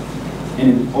 and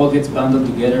it all gets bundled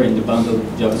together in the bundled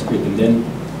JavaScript. And then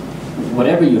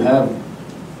whatever you have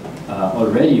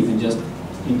already, you can just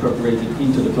incorporate it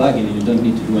into the plugin, and you don't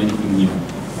need to do anything new.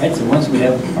 Right? So once we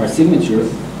have our signature,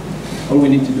 all we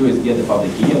need to do is get the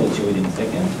public key. I will show it in a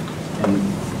second.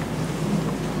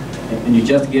 And you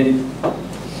just get it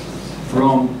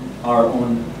from our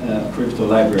own crypto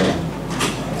library.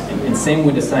 And same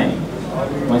with the signing.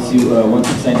 Once you want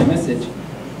to sign a message,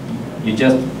 you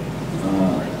just,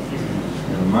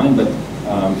 never mind, but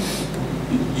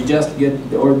you just get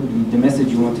the message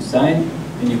you want to sign,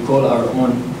 and you call our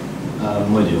own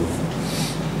module.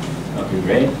 Okay,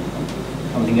 great.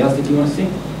 Something else that you want to see?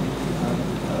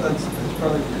 That's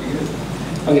probably pretty good.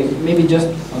 Okay, maybe just,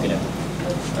 okay now.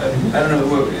 I don't know,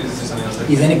 what, is there something else?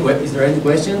 Is there any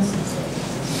questions?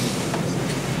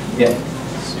 Yeah.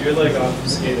 So you're like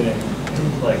obfuscating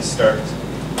like start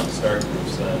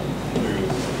groups then through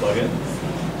the plugin,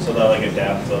 so that like a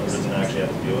dapp developer doesn't actually have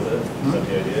to deal with it. Is that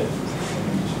the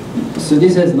idea? So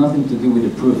this has nothing to do with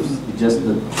the proofs. It's just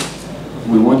that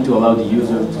we want to allow the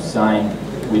user to sign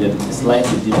with a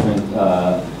slightly different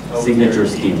signature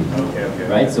scheme. Okay.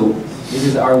 Right? So this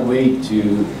is our way to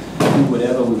do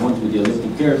whatever we want with the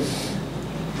elliptic curve,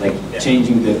 like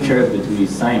changing the curve that we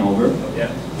sign over,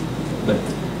 but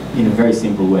in a very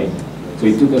simple way. So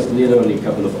it took us literally a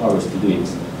couple of hours to do it.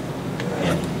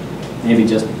 Yeah. Maybe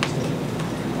just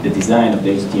the design of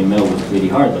the HTML was pretty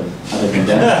hard, but other than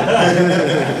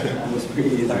that, it was pretty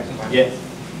easy. Yeah. Did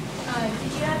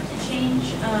you have to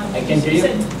change? I can hear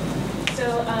you.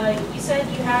 You said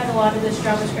you had a lot of this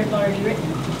JavaScript already written.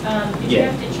 Did you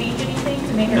have to change anything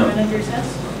to make it run under SS?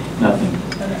 Nothing.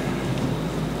 Okay.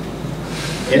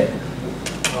 Yeah.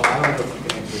 I don't know if you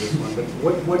can answer this one, but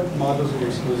what modules are you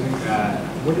exposing?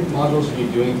 What modules are you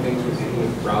doing things with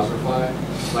Browserify?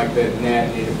 Like the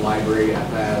net, native library,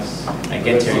 FS? I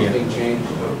get you. Something changed?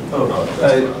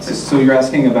 So you're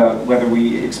asking about whether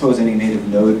we expose any native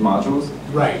Node modules?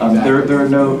 Right. Exactly. There are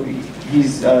no.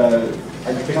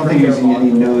 I don't think using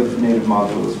any Node native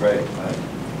modules, right?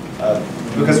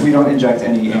 Because we don't inject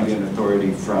any ambient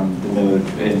authority from the Node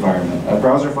environment.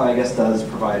 Browserify, I guess, does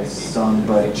provide some,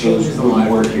 but those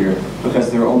wouldn't work here because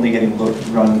they're only getting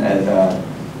run at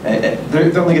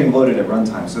they're only getting loaded at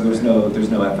runtime. So there's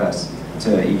no FS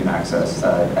to even access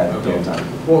at build time.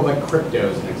 Well, like crypto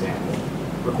is an example.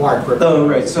 Required crypto. Oh,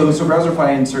 right. So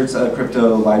Browserify inserts a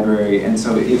crypto library, and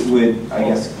so it would, I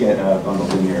guess, get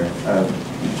bundled in here.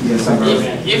 If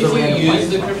you use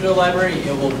the crypto library,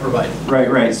 it will provide it.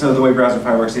 Right. So the way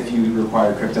Browserify works, if you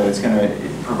require crypto, it's going to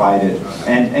provide it.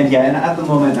 And at the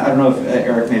moment, I don't know if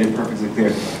Erik made it perfectly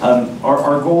clear.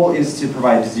 Our goal is to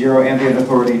provide zero ambient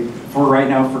authority. For right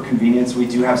now, for convenience, we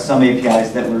do have some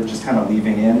APIs that we're just kind of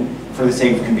leaving in for the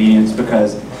sake of convenience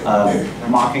because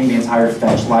mocking the entire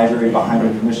fetch library behind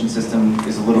our permission system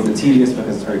is a little bit tedious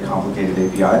because it's a very complicated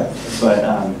API.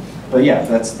 But yeah,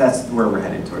 that's where we're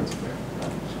headed towards.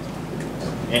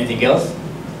 Anything else?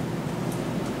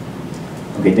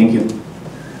 Okay, thank you.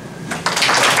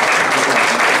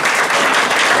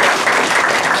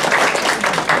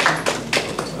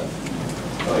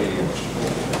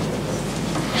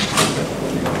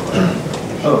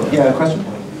 Oh, yeah, a question?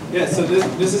 Yeah, so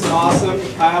this is awesome.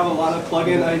 I have a lot of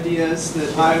plugin ideas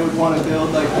that I would want to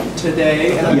build like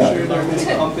today, and I'm sure there are many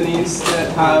companies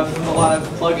that have a lot of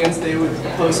plugins they would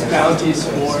post bounties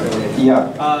for.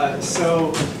 Yeah.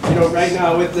 So, right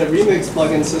now with the Remix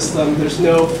plugin system, there's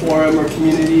no forum or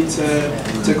community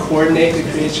to coordinate the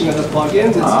creation of the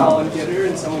plugins. It's all in Gitter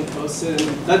and someone posts it,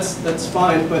 and that's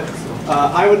fine, but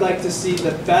I would like to see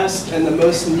the best and the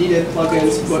most needed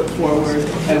plugins put forward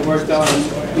and worked on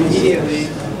immediately.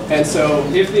 And so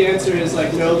if the answer is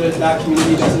like, no, that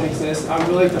community doesn't exist, I'm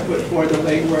willing to put forward the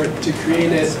legwork to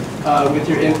create it with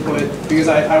your input, because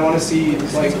I want to see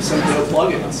like some real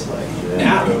plugins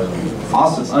now.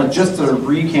 Awesome. Just to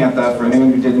recant that for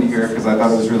anyone who didn't hear, because I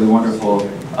thought it was really wonderful,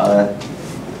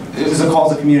 it was a call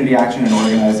to community action and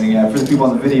organizing. For the people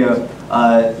on the video,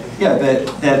 yeah,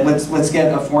 that let's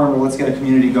get a forum or let's get a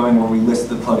community going where we list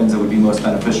the plugins that would be most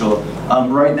beneficial.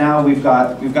 Right now we've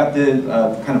got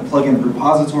the kind of plugin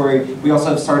repository. We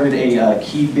also have started a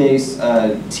key-based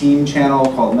team channel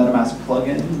called MetaMask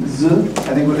Plugins,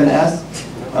 I think with an S.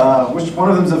 Which one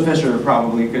of them's a Fisher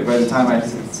probably by the time I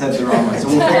said the wrong one. So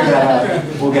we'll figure that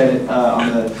out. We'll get it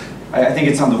on the. I think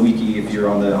it's on the wiki if you're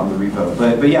on the repo.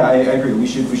 But yeah, I agree. We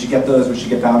should get those. We should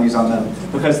get bounties on them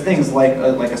because things like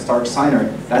a Stark signer,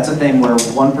 that's a thing where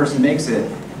one person makes it,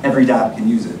 every dapp can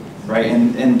use it, right?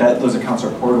 And that those accounts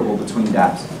are portable between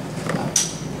dapps.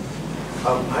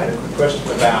 I had a quick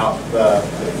question about the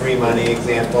free money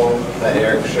example that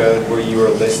Erik showed, where you were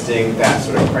listing that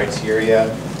sort of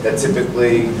criteria that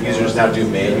typically users now do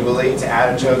manually to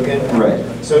add a token. Right.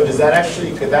 So does that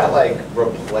actually, could that like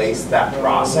replace that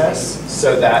process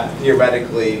so that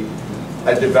theoretically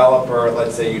a developer,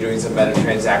 let's say you're doing some meta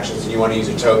transactions and you want to use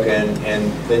a token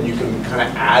and then you can kind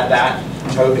of add that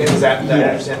token? Did I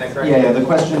understand that correctly? Yeah, the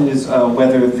question is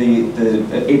whether the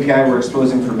API we're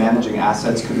exposing for managing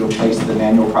assets could replace the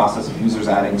manual process of users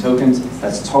adding tokens.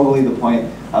 That's totally the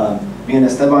point. Me and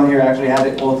Esteban here actually had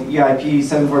it, well, EIP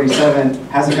 747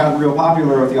 hasn't gotten real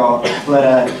popular with y'all,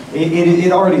 but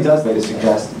it already does to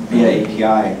suggest via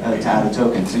API to add a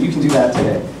token. So you can do that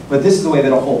today. But this is the way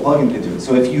that a whole plugin could do it.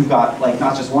 So if you've got, like,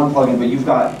 not just one plugin, but you've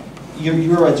got,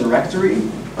 you're a directory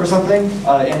or something,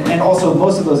 and also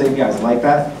most of those APIs like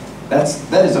that,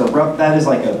 that is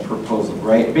like a proposal,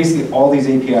 right? Basically all these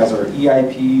APIs are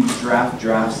EIP,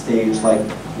 draft stage, like,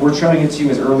 we're showing it to you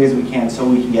as early as we can so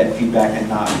we can get feedback and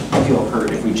not feel hurt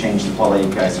if we change the Paula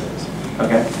API service.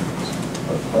 Okay?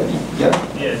 Yeah?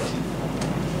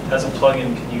 Yeah. As a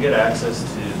plugin, can you get access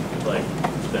to, like,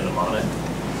 the mnemonic?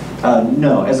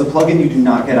 No, as a plugin you do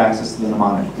not get access to the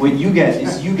mnemonic. What you get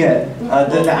is you get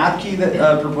the app key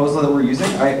that proposal that we're using.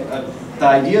 The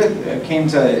idea came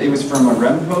to, it was from a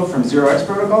repo from 0x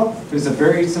protocol. It was a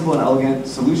very simple and elegant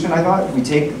solution, I thought. We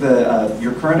take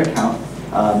your current account,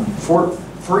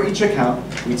 for each account,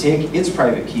 we take its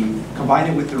private key, combine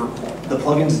it with the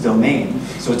plugin's domain,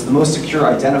 so it's the most secure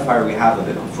identifier we have of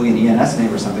it, hopefully an ENS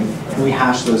name or something, and we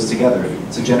hash those together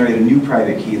to generate a new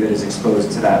private key that is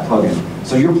exposed to that plugin.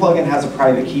 So your plugin has a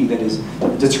private key that is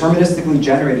deterministically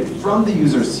generated from the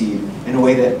user's seed in a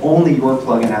way that only your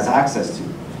plugin has access to.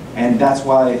 And that's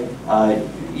why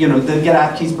the Get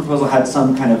App Keys proposal had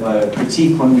some kind of a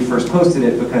critique when we first posted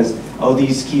it because, oh,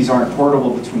 these keys aren't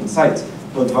portable between sites.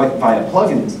 But via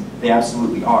plugins, they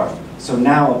absolutely are. So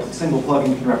now a single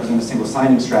plugin can represent a single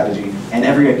signing strategy, and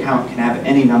every account can have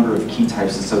any number of key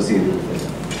types associated with it.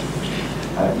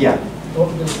 Yeah? Well,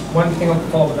 there's one thing I'll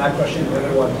follow up with that question, the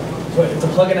other one. So if the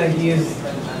plugin ID is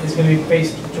going to be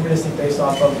deterministic based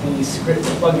off of the script of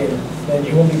the plugin, then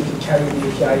you won't be able to carry the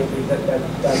API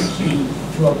that key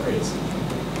through upgrades.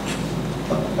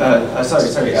 Sorry.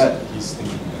 He's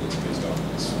thinking that it's based off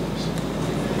the source.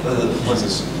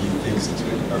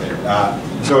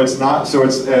 So it's not. So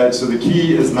the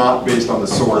key is not based on the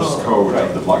source code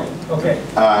of the plugin. Okay.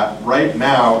 Right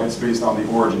now, it's based on the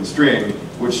origin string,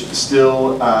 which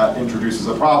still introduces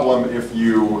a problem if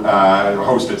you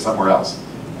host it somewhere else.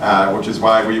 Which is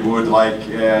why we would like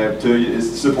to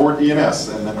support ENS,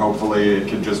 and then hopefully it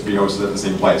can just be hosted at the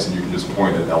same place, and you can just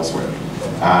point it elsewhere.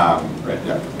 Right.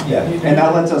 Yeah, and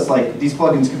that lets us, like, these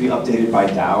plugins could be updated by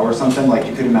DAO or something. Like,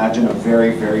 you could imagine a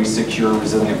very, very secure,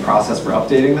 resilient process for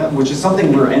updating them, which is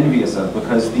something we're envious of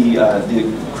because the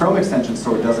Chrome extension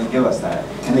store doesn't give us that,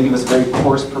 and they give us very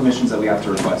coarse permissions that we have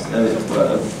to request.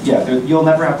 You'll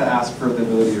never have to ask for the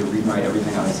ability to read and write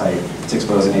everything on a site to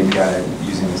expose an API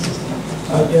using this system.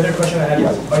 The other question I had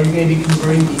was, are you going to be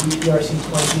converting the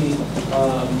ERC20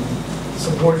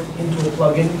 support into a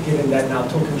plugin, given that now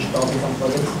tokens should all become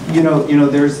plugins?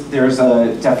 There's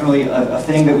definitely a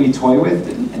thing that we toy with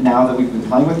now that we've been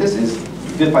playing with this is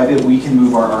bit by bit we can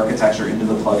move our architecture into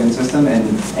the plugin system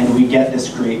and we get this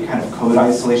great kind of code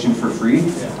isolation for free.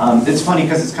 It's funny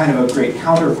because it's kind of a great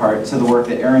counterpart to the work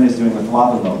that Aaron is doing with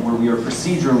Lava Mode, where we are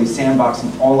procedurally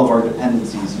sandboxing all of our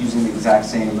dependencies using the exact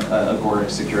same agoric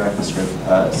secure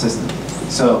ECMAScript system.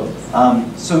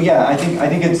 So yeah, I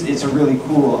think it's a really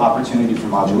cool opportunity for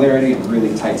modularity and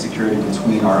really tight security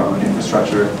between our own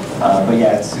infrastructure. But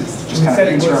yeah, it's just kind of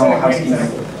internal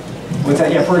housekeeping. With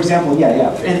that, yeah, for example,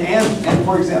 and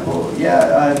for example,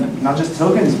 not just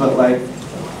tokens, but like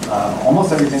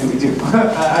almost everything that we do.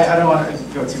 I don't want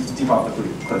to go too deep off the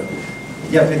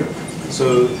cliff. Yeah, Pedro.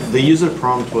 So the user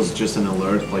prompt was just an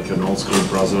alert, like an old school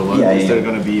browser alert. Is there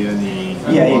going to be any?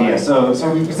 Yeah. So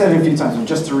we've said it a few times, but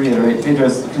just to reiterate,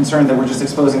 Pedro's concerned that we're just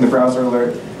exposing the browser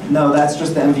alert. No, that's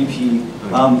just the MVP.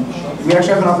 We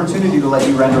actually have an opportunity to let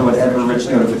you render whatever rich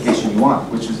notification you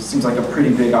want, which seems like a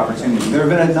pretty big opportunity. There have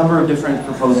been a number of different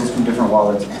proposals from different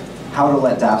wallets, how to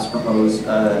let dapps propose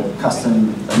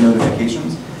custom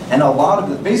notifications. And a lot of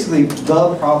the, basically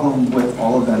the problem with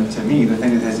all of them, to me, the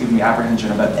thing that has given me apprehension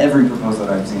about every proposal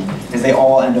that I've seen, is they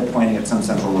all end up pointing at some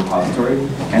central repository,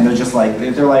 and they're just like,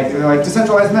 they're like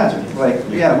decentralized magic. Like,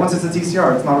 yeah, once it's a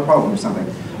TCR, it's not a problem or something.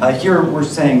 Here we're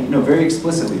saying, no, very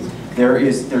explicitly,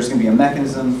 there's going to be a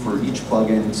mechanism for each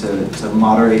plugin to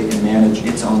moderate and manage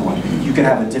its own one. You could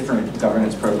have a different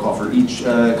governance protocol for each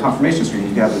confirmation screen. You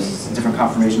could have a different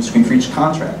confirmation screen for each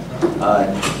contract.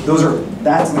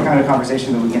 That's the kind of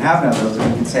conversation that we can have now, though, that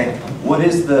we can say, what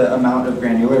is the amount of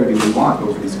granularity we want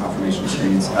over these confirmation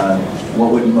screens?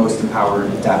 What would most empower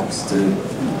dapps to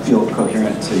feel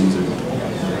coherent to users?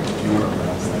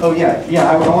 Oh yeah,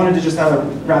 I wanted to just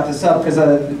wrap this up because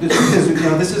the truth is,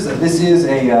 this is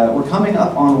we're coming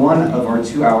up on one of our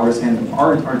 2 hours, and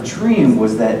our dream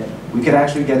was that we could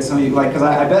actually get some of you, like, because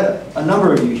I bet a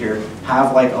number of you here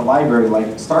have like a library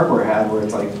like Starcore had, where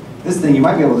it's like this thing you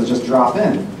might be able to just drop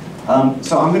in.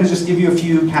 So I'm going to just give you a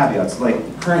few caveats, like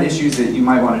current issues that you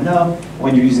might want to know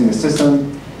when you're using the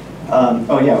system.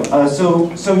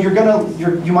 So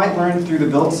you might learn through the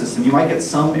build system. You might get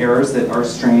some errors that are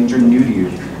strange or new to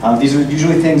you. These are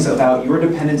usually things about your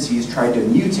dependencies tried to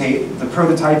mutate the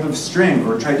prototype of string,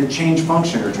 or tried to change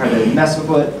function, or tried to mess with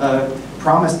what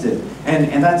promise did.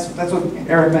 And that's what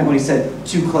Erik meant when he said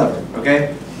too clever.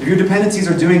 Okay, if your dependencies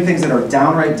are doing things that are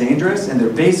downright dangerous and they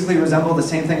basically resemble the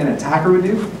same thing an attacker would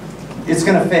do, it's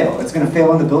going to fail. It's going to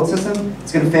fail in the build system.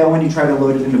 It's going to fail when you try to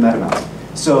load it into MetaMask.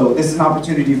 So this is an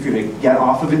opportunity for you to get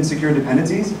off of insecure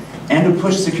dependencies and to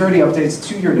push security updates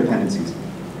to your dependencies,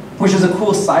 which is a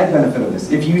cool side benefit of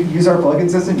this. If you use our plugin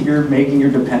system, you're making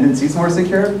your dependencies more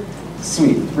secure.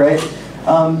 Sweet, right?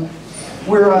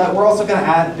 We're also going to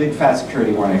add big fat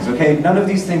security warnings, okay? None of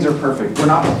these things are perfect. We're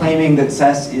not claiming that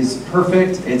CES is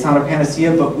perfect. It's not a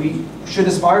panacea, but we should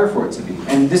aspire for it to be.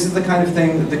 And this is the kind of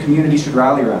thing that the community should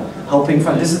rally around. Helping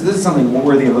find, this is something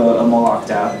worthy of a Moloch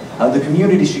dapp. The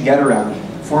community should get around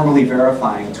formally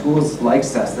verifying tools like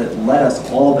CES that let us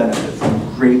all benefit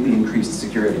from greatly increased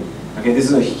security. Okay, this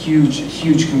is a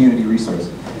huge community resource.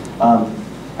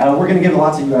 We're going to give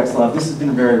lots of UX love. This has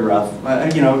been very rough.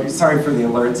 Sorry for the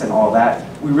alerts and all that.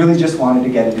 We really just wanted to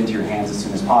get it into your hands as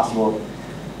soon as possible.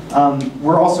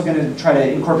 We're also going to try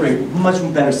to incorporate much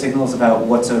better signals about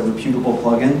what's a reputable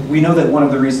plugin. We know that one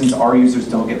of the reasons our users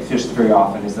don't get phished very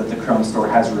often is that the Chrome store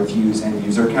has reviews and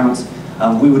user counts.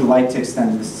 We would like to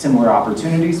extend similar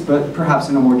opportunities, but perhaps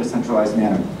in a more decentralized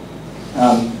manner.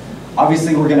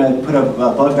 Obviously, we're going to put up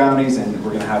bug bounties, and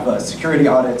we're going to have security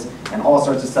audits and all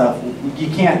sorts of stuff. You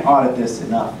can't audit this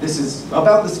enough. This is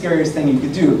about the scariest thing you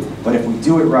could do, but if we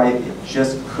do it right, it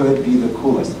just could be the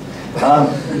coolest.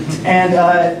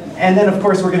 And then, of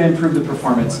course, we're going to improve the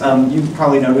performance. You've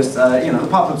probably noticed, the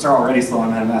pop-ups are already slow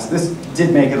on MetaMask. This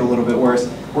did make it a little bit worse.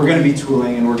 We're going to be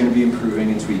tooling, and we're going to be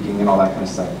improving and tweaking and all that kind of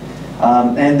stuff.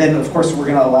 And then, of course, we're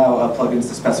going to allow plugins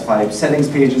to specify settings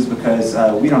pages because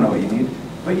we don't know what you need,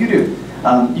 but you do.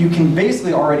 You can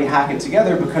basically already hack it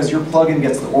together because your plugin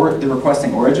gets the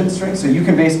requesting origin string, so you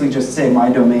can basically just say my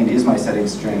domain is my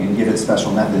settings string and give it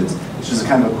special methods, which is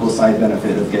kind of a cool side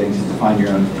benefit of getting to define your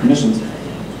own permissions.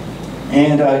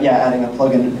 And adding a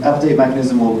plugin update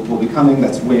mechanism will be coming.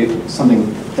 That's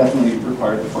something definitely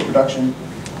required before production.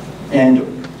 And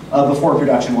before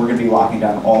production, we're going to be locking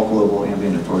down all global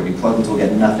ambient authority. Plugins will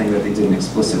get nothing that they didn't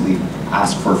explicitly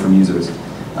ask for from users,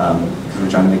 because we're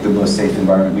trying to make the most safe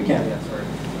environment we can.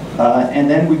 And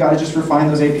then we got to just refine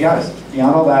those APIs.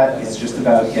 Beyond all that, it's just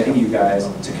about getting you guys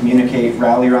to communicate,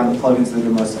 rally around the plugins that are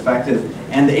most effective,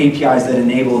 and the APIs that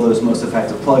enable those most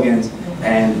effective plugins.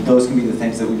 And those can be the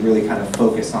things that we really kind of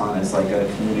focus on as like a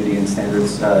community and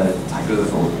standards type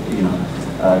of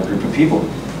group of people.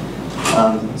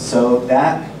 So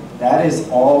that is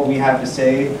all we have to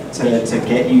say to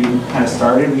get you kind of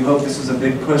started. We hope this was a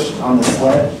big push on the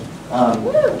sled.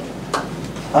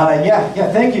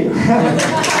 Thank you.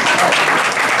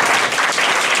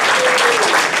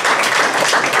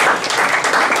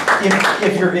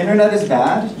 If your internet is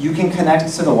bad, you can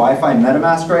connect to the Wi-Fi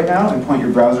MetaMask right now and point your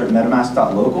browser at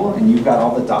metamask.local, and you've got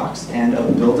all the docs and a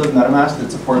build of MetaMask that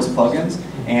supports plugins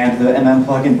and the MM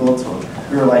plugin build tool.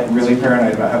 We were like really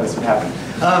paranoid about how this would happen.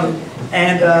 Other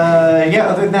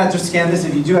than that, just scan this.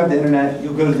 If you do have the internet,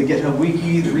 you'll go to the GitHub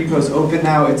wiki. The repo's open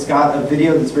now. It's got a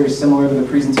video that's very similar to the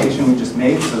presentation we just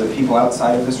made, so that people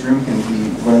outside of this room can be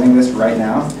learning this right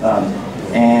now.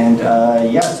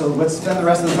 So let's spend the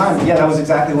rest of the time. Yeah, that was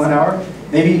exactly 1 hour.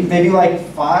 maybe like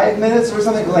 5 minutes or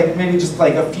something, like maybe just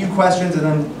like a few questions, and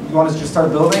then you want to just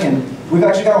start building. And we've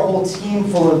actually got a whole team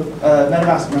full of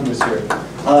MetaMask members here,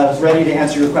 ready to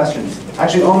answer your questions.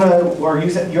 Actually, Omna, our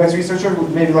UX researcher,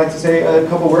 would maybe like to say a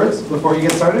couple words before you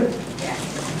get started. Yeah.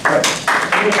 All right.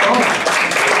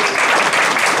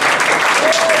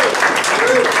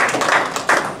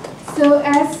 So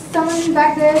as someone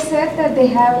back there said that they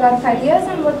have a lot of ideas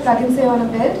on what plugins they want to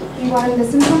build, we want to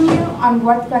listen from you on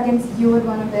what plugins you would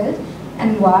want to build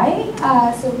and why.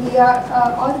 So we are,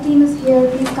 all the team is here,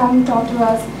 please come talk to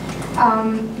us.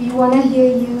 We want to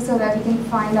hear you so that we can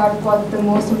find out what the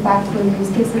most impactful use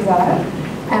cases are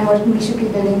and what we should be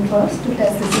building first to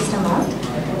test the system out.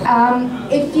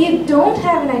 If you don't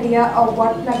have an idea of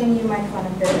what plugin you might want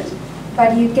to build,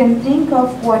 but you can think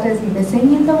of what is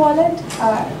missing in the wallet,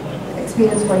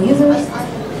 experience for users.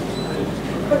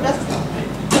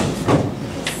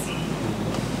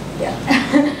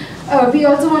 Yeah. We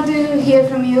also want to hear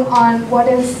from you on what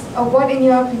in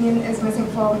your opinion is missing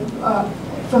from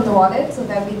the wallet, so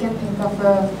that we can think of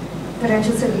a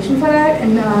potential solution for that,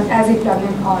 and as a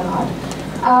plugin or not.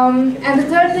 And the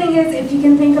third thing is, if you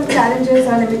can think of challenges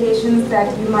or limitations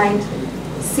that you might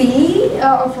see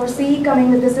or foresee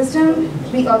coming with the system,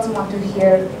 we also want to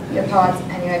hear your thoughts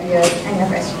and your ideas and your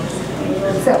questions.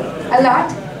 So, a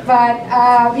lot, but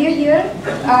we are here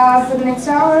for the next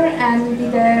hour, and we'll be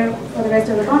there for the rest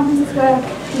of the conference as well.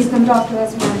 Please come talk to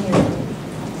us. We want to hear you.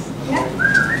 Yeah?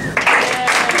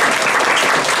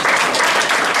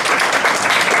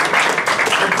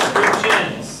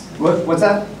 What's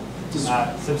that?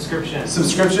 Subscriptions.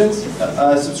 Subscriptions?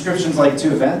 Subscriptions like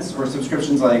to events, or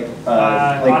subscriptions like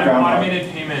Groundhog?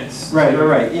 Automated payments.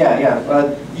 Right.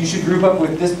 Yeah. You should group up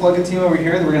with this plugin team over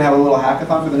here. We're going to have a little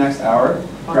hackathon for the next hour.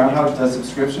 Okay. Groundhog does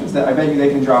subscriptions. I bet you they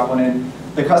can drop one in.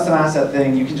 The custom asset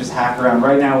thing, you can just hack around.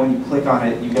 Right now, when you click on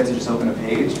it, you get to just open a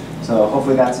page. So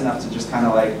hopefully that's enough to just kind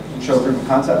of like show proof of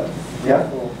concept. Yeah?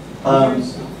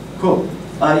 Cool.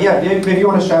 Yeah, maybe you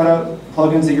want to shout out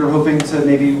plugins that you're hoping to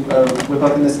maybe whip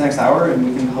up in this next hour, and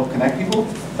we can help connect people.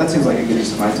 That seems like a good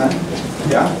use of my time.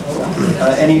 Yeah.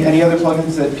 Any other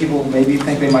plugins that people maybe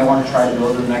think they might want to try to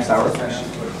build in the next hour?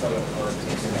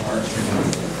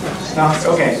 No.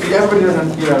 Okay. Everybody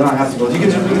doesn't. You don't have to build. We can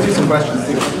do some questions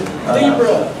too.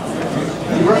 Libra.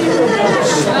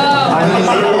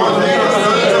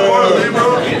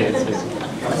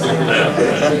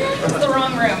 It's the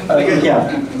wrong room.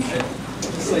 Yeah.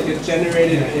 It's like a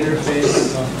generated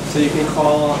interface, so you can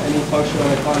call any function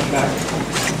on a contract.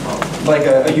 Like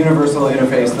a universal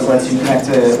interface that lets you connect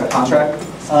to a contract.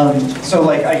 So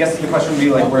like, I guess the question would be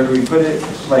like, where do we put it?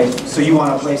 Like, so you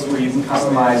want a place where you can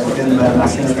customize within the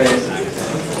MetaMask interface.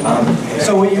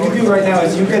 So what you can do right now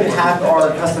is you could hack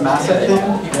our custom asset thing.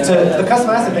 The custom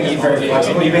asset thing is very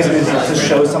flexible. You basically just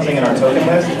show something in our token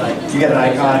list. You get an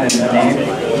icon and a name,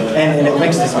 and it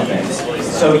links to something.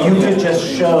 So you could just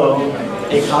show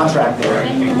a contract there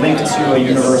linked to a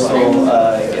universal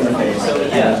interface.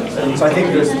 Yeah. So I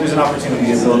think there's an opportunity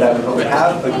to build that with what we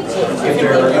have, but if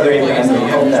there are other APIs that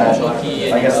help that,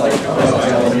 I guess like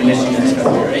an initiative.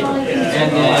 And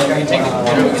you take the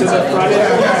computer to the front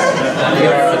end.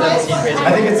 I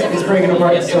think it's breaking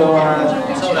apart, so I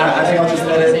think I'll just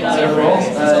let it roll.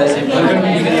 I'm going to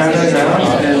be the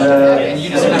underground, and you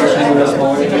just do a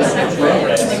smaller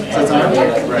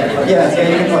yeah,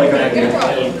 you can probably go ahead.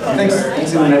 Thanks.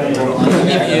 Thanks,